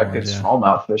a bunch of little ones.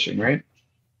 Smallmouth fishing, right?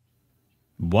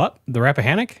 What? The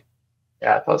Rappahannock?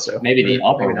 Yeah, I thought so. Maybe the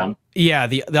upper one. Yeah,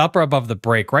 the upper above the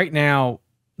break. Right now,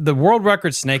 the world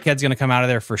record snakehead's going to come out of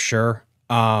there for sure.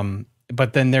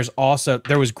 But then there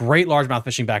was great largemouth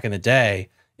fishing back in the day.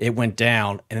 It went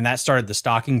down, and then that started the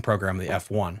stocking program of the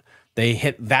F1. They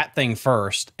hit that thing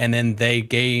first, and then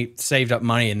they saved up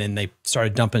money, and then they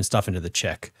started dumping stuff into the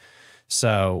Chick.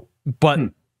 So, but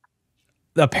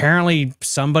apparently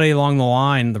somebody along the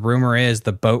line, the rumor is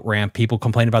the boat ramp, people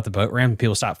complain about the boat ramp, and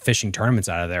people stop fishing tournaments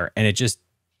out of there. And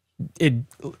it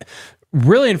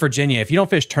really in Virginia, if you don't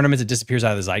fish tournaments, it disappears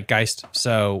out of the zeitgeist.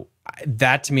 So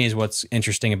that to me is what's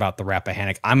interesting about the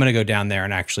Rappahannock. I'm going to go down there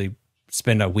and actually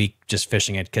spend a week just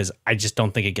fishing it because I just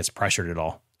don't think it gets pressured at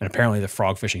all. And apparently the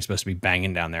frog fishing is supposed to be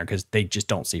banging down there because they just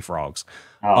don't see frogs.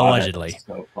 Allegedly.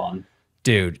 So fun.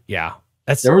 Dude, yeah.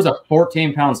 There was a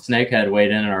 14-pound snakehead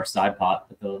weighed in our side pot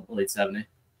at the late 70s.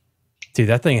 Dude,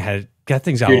 that thing's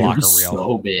got a locker reel.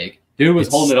 So big. Dude was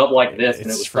holding it up like this, and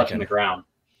it was touching the ground.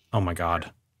 Oh my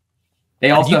God.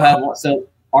 They also have one. So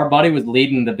our buddy was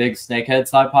leading the big snakehead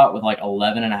side pot with like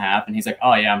 11.5, and he's like,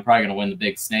 "Oh yeah, I'm probably gonna win the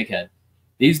big snakehead."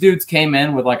 These dudes came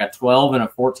in with like a 12 and a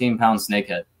 14-pound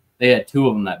snakehead. They had 2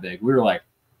 of them that big. We were like,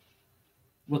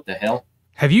 "What the hell?"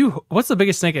 What's the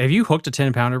biggest snake? Have you hooked a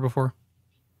 10-pounder before?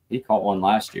 He caught one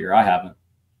last year. I haven't.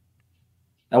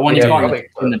 That one you caught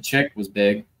in the chick was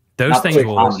big. Those things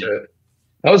will.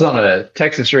 That was on a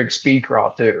Texas rig speed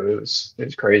crawl too. It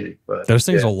was crazy. But those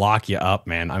things will lock you up,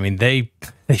 man. I mean, they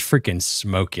freaking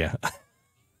smoke you.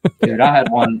 Dude, I had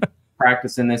one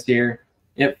practicing this year.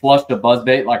 It flushed a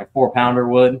buzzbait like a 4-pounder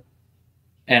would,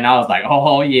 and I was like,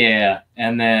 "Oh yeah!"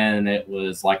 And then it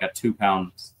was like a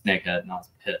 2-pound snakehead, and I was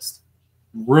pissed.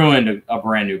 Ruined a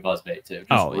brand new buzzbait too.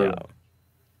 Yeah.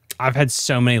 I've had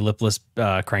so many lipless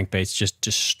crankbaits just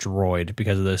destroyed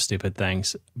because of those stupid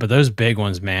things. But those big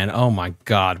ones, man, oh my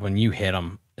God, when you hit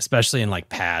them, especially in like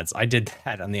pads. I did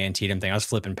that on the Antietam thing. I was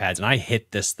flipping pads and I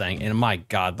hit this thing and my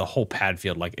God, the whole pad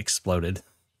field like exploded.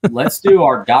 Let's do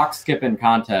our dock skipping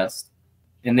contest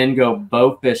and then go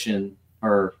bow fishing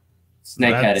for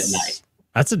snakehead at night.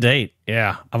 That's a date.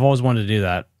 Yeah. I've always wanted to do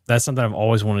that. That's something I've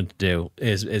always wanted to do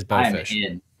is bow fish.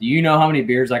 Do you know how many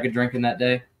beers I could drink in that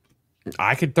day?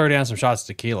 I could throw down some shots of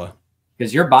tequila.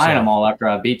 Because you're buying them all after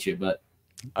I beat you, but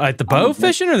like the bow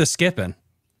fishing or the skipping?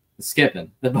 The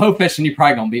skipping. The bow fishing, you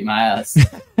probably gonna beat my ass.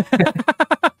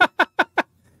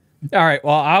 All right.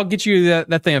 Well, I'll get you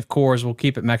that thing of Coors. We'll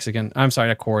keep it Mexican. I'm sorry,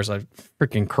 not Coors. Like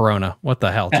freaking Corona. What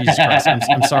the hell? Jesus Christ.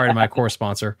 I'm sorry to my Coors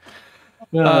sponsor.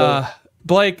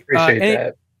 Blake,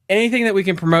 anything that we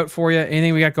can promote for you?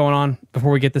 Anything we got going on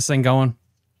before we get this thing going?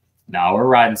 No, we're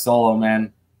riding solo,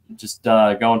 man. Just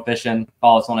going fishing.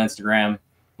 Follow us on Instagram,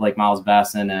 Blake Miles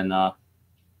Bassin, and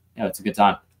it's a good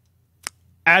time.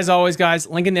 As always, guys,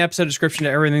 link in the episode description to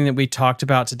everything that we talked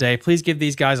about today. Please give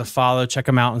these guys a follow, check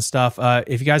them out and stuff.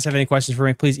 If you guys have any questions for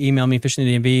me, please email me, Fishing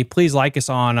the DMV. Please like us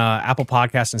on Apple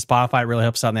Podcasts and Spotify. It really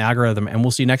helps out in the algorithm. And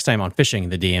we'll see you next time on Fishing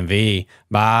the DMV.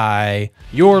 Bye.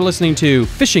 You're listening to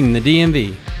Fishing the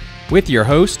DMV with your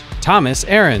host, Thomas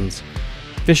Ahrens.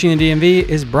 Fishing the DMV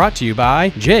is brought to you by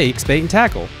Jake's Bait and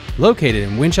Tackle, located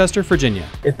in Winchester, Virginia.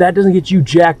 If that doesn't get you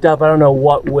jacked up, I don't know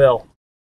what will.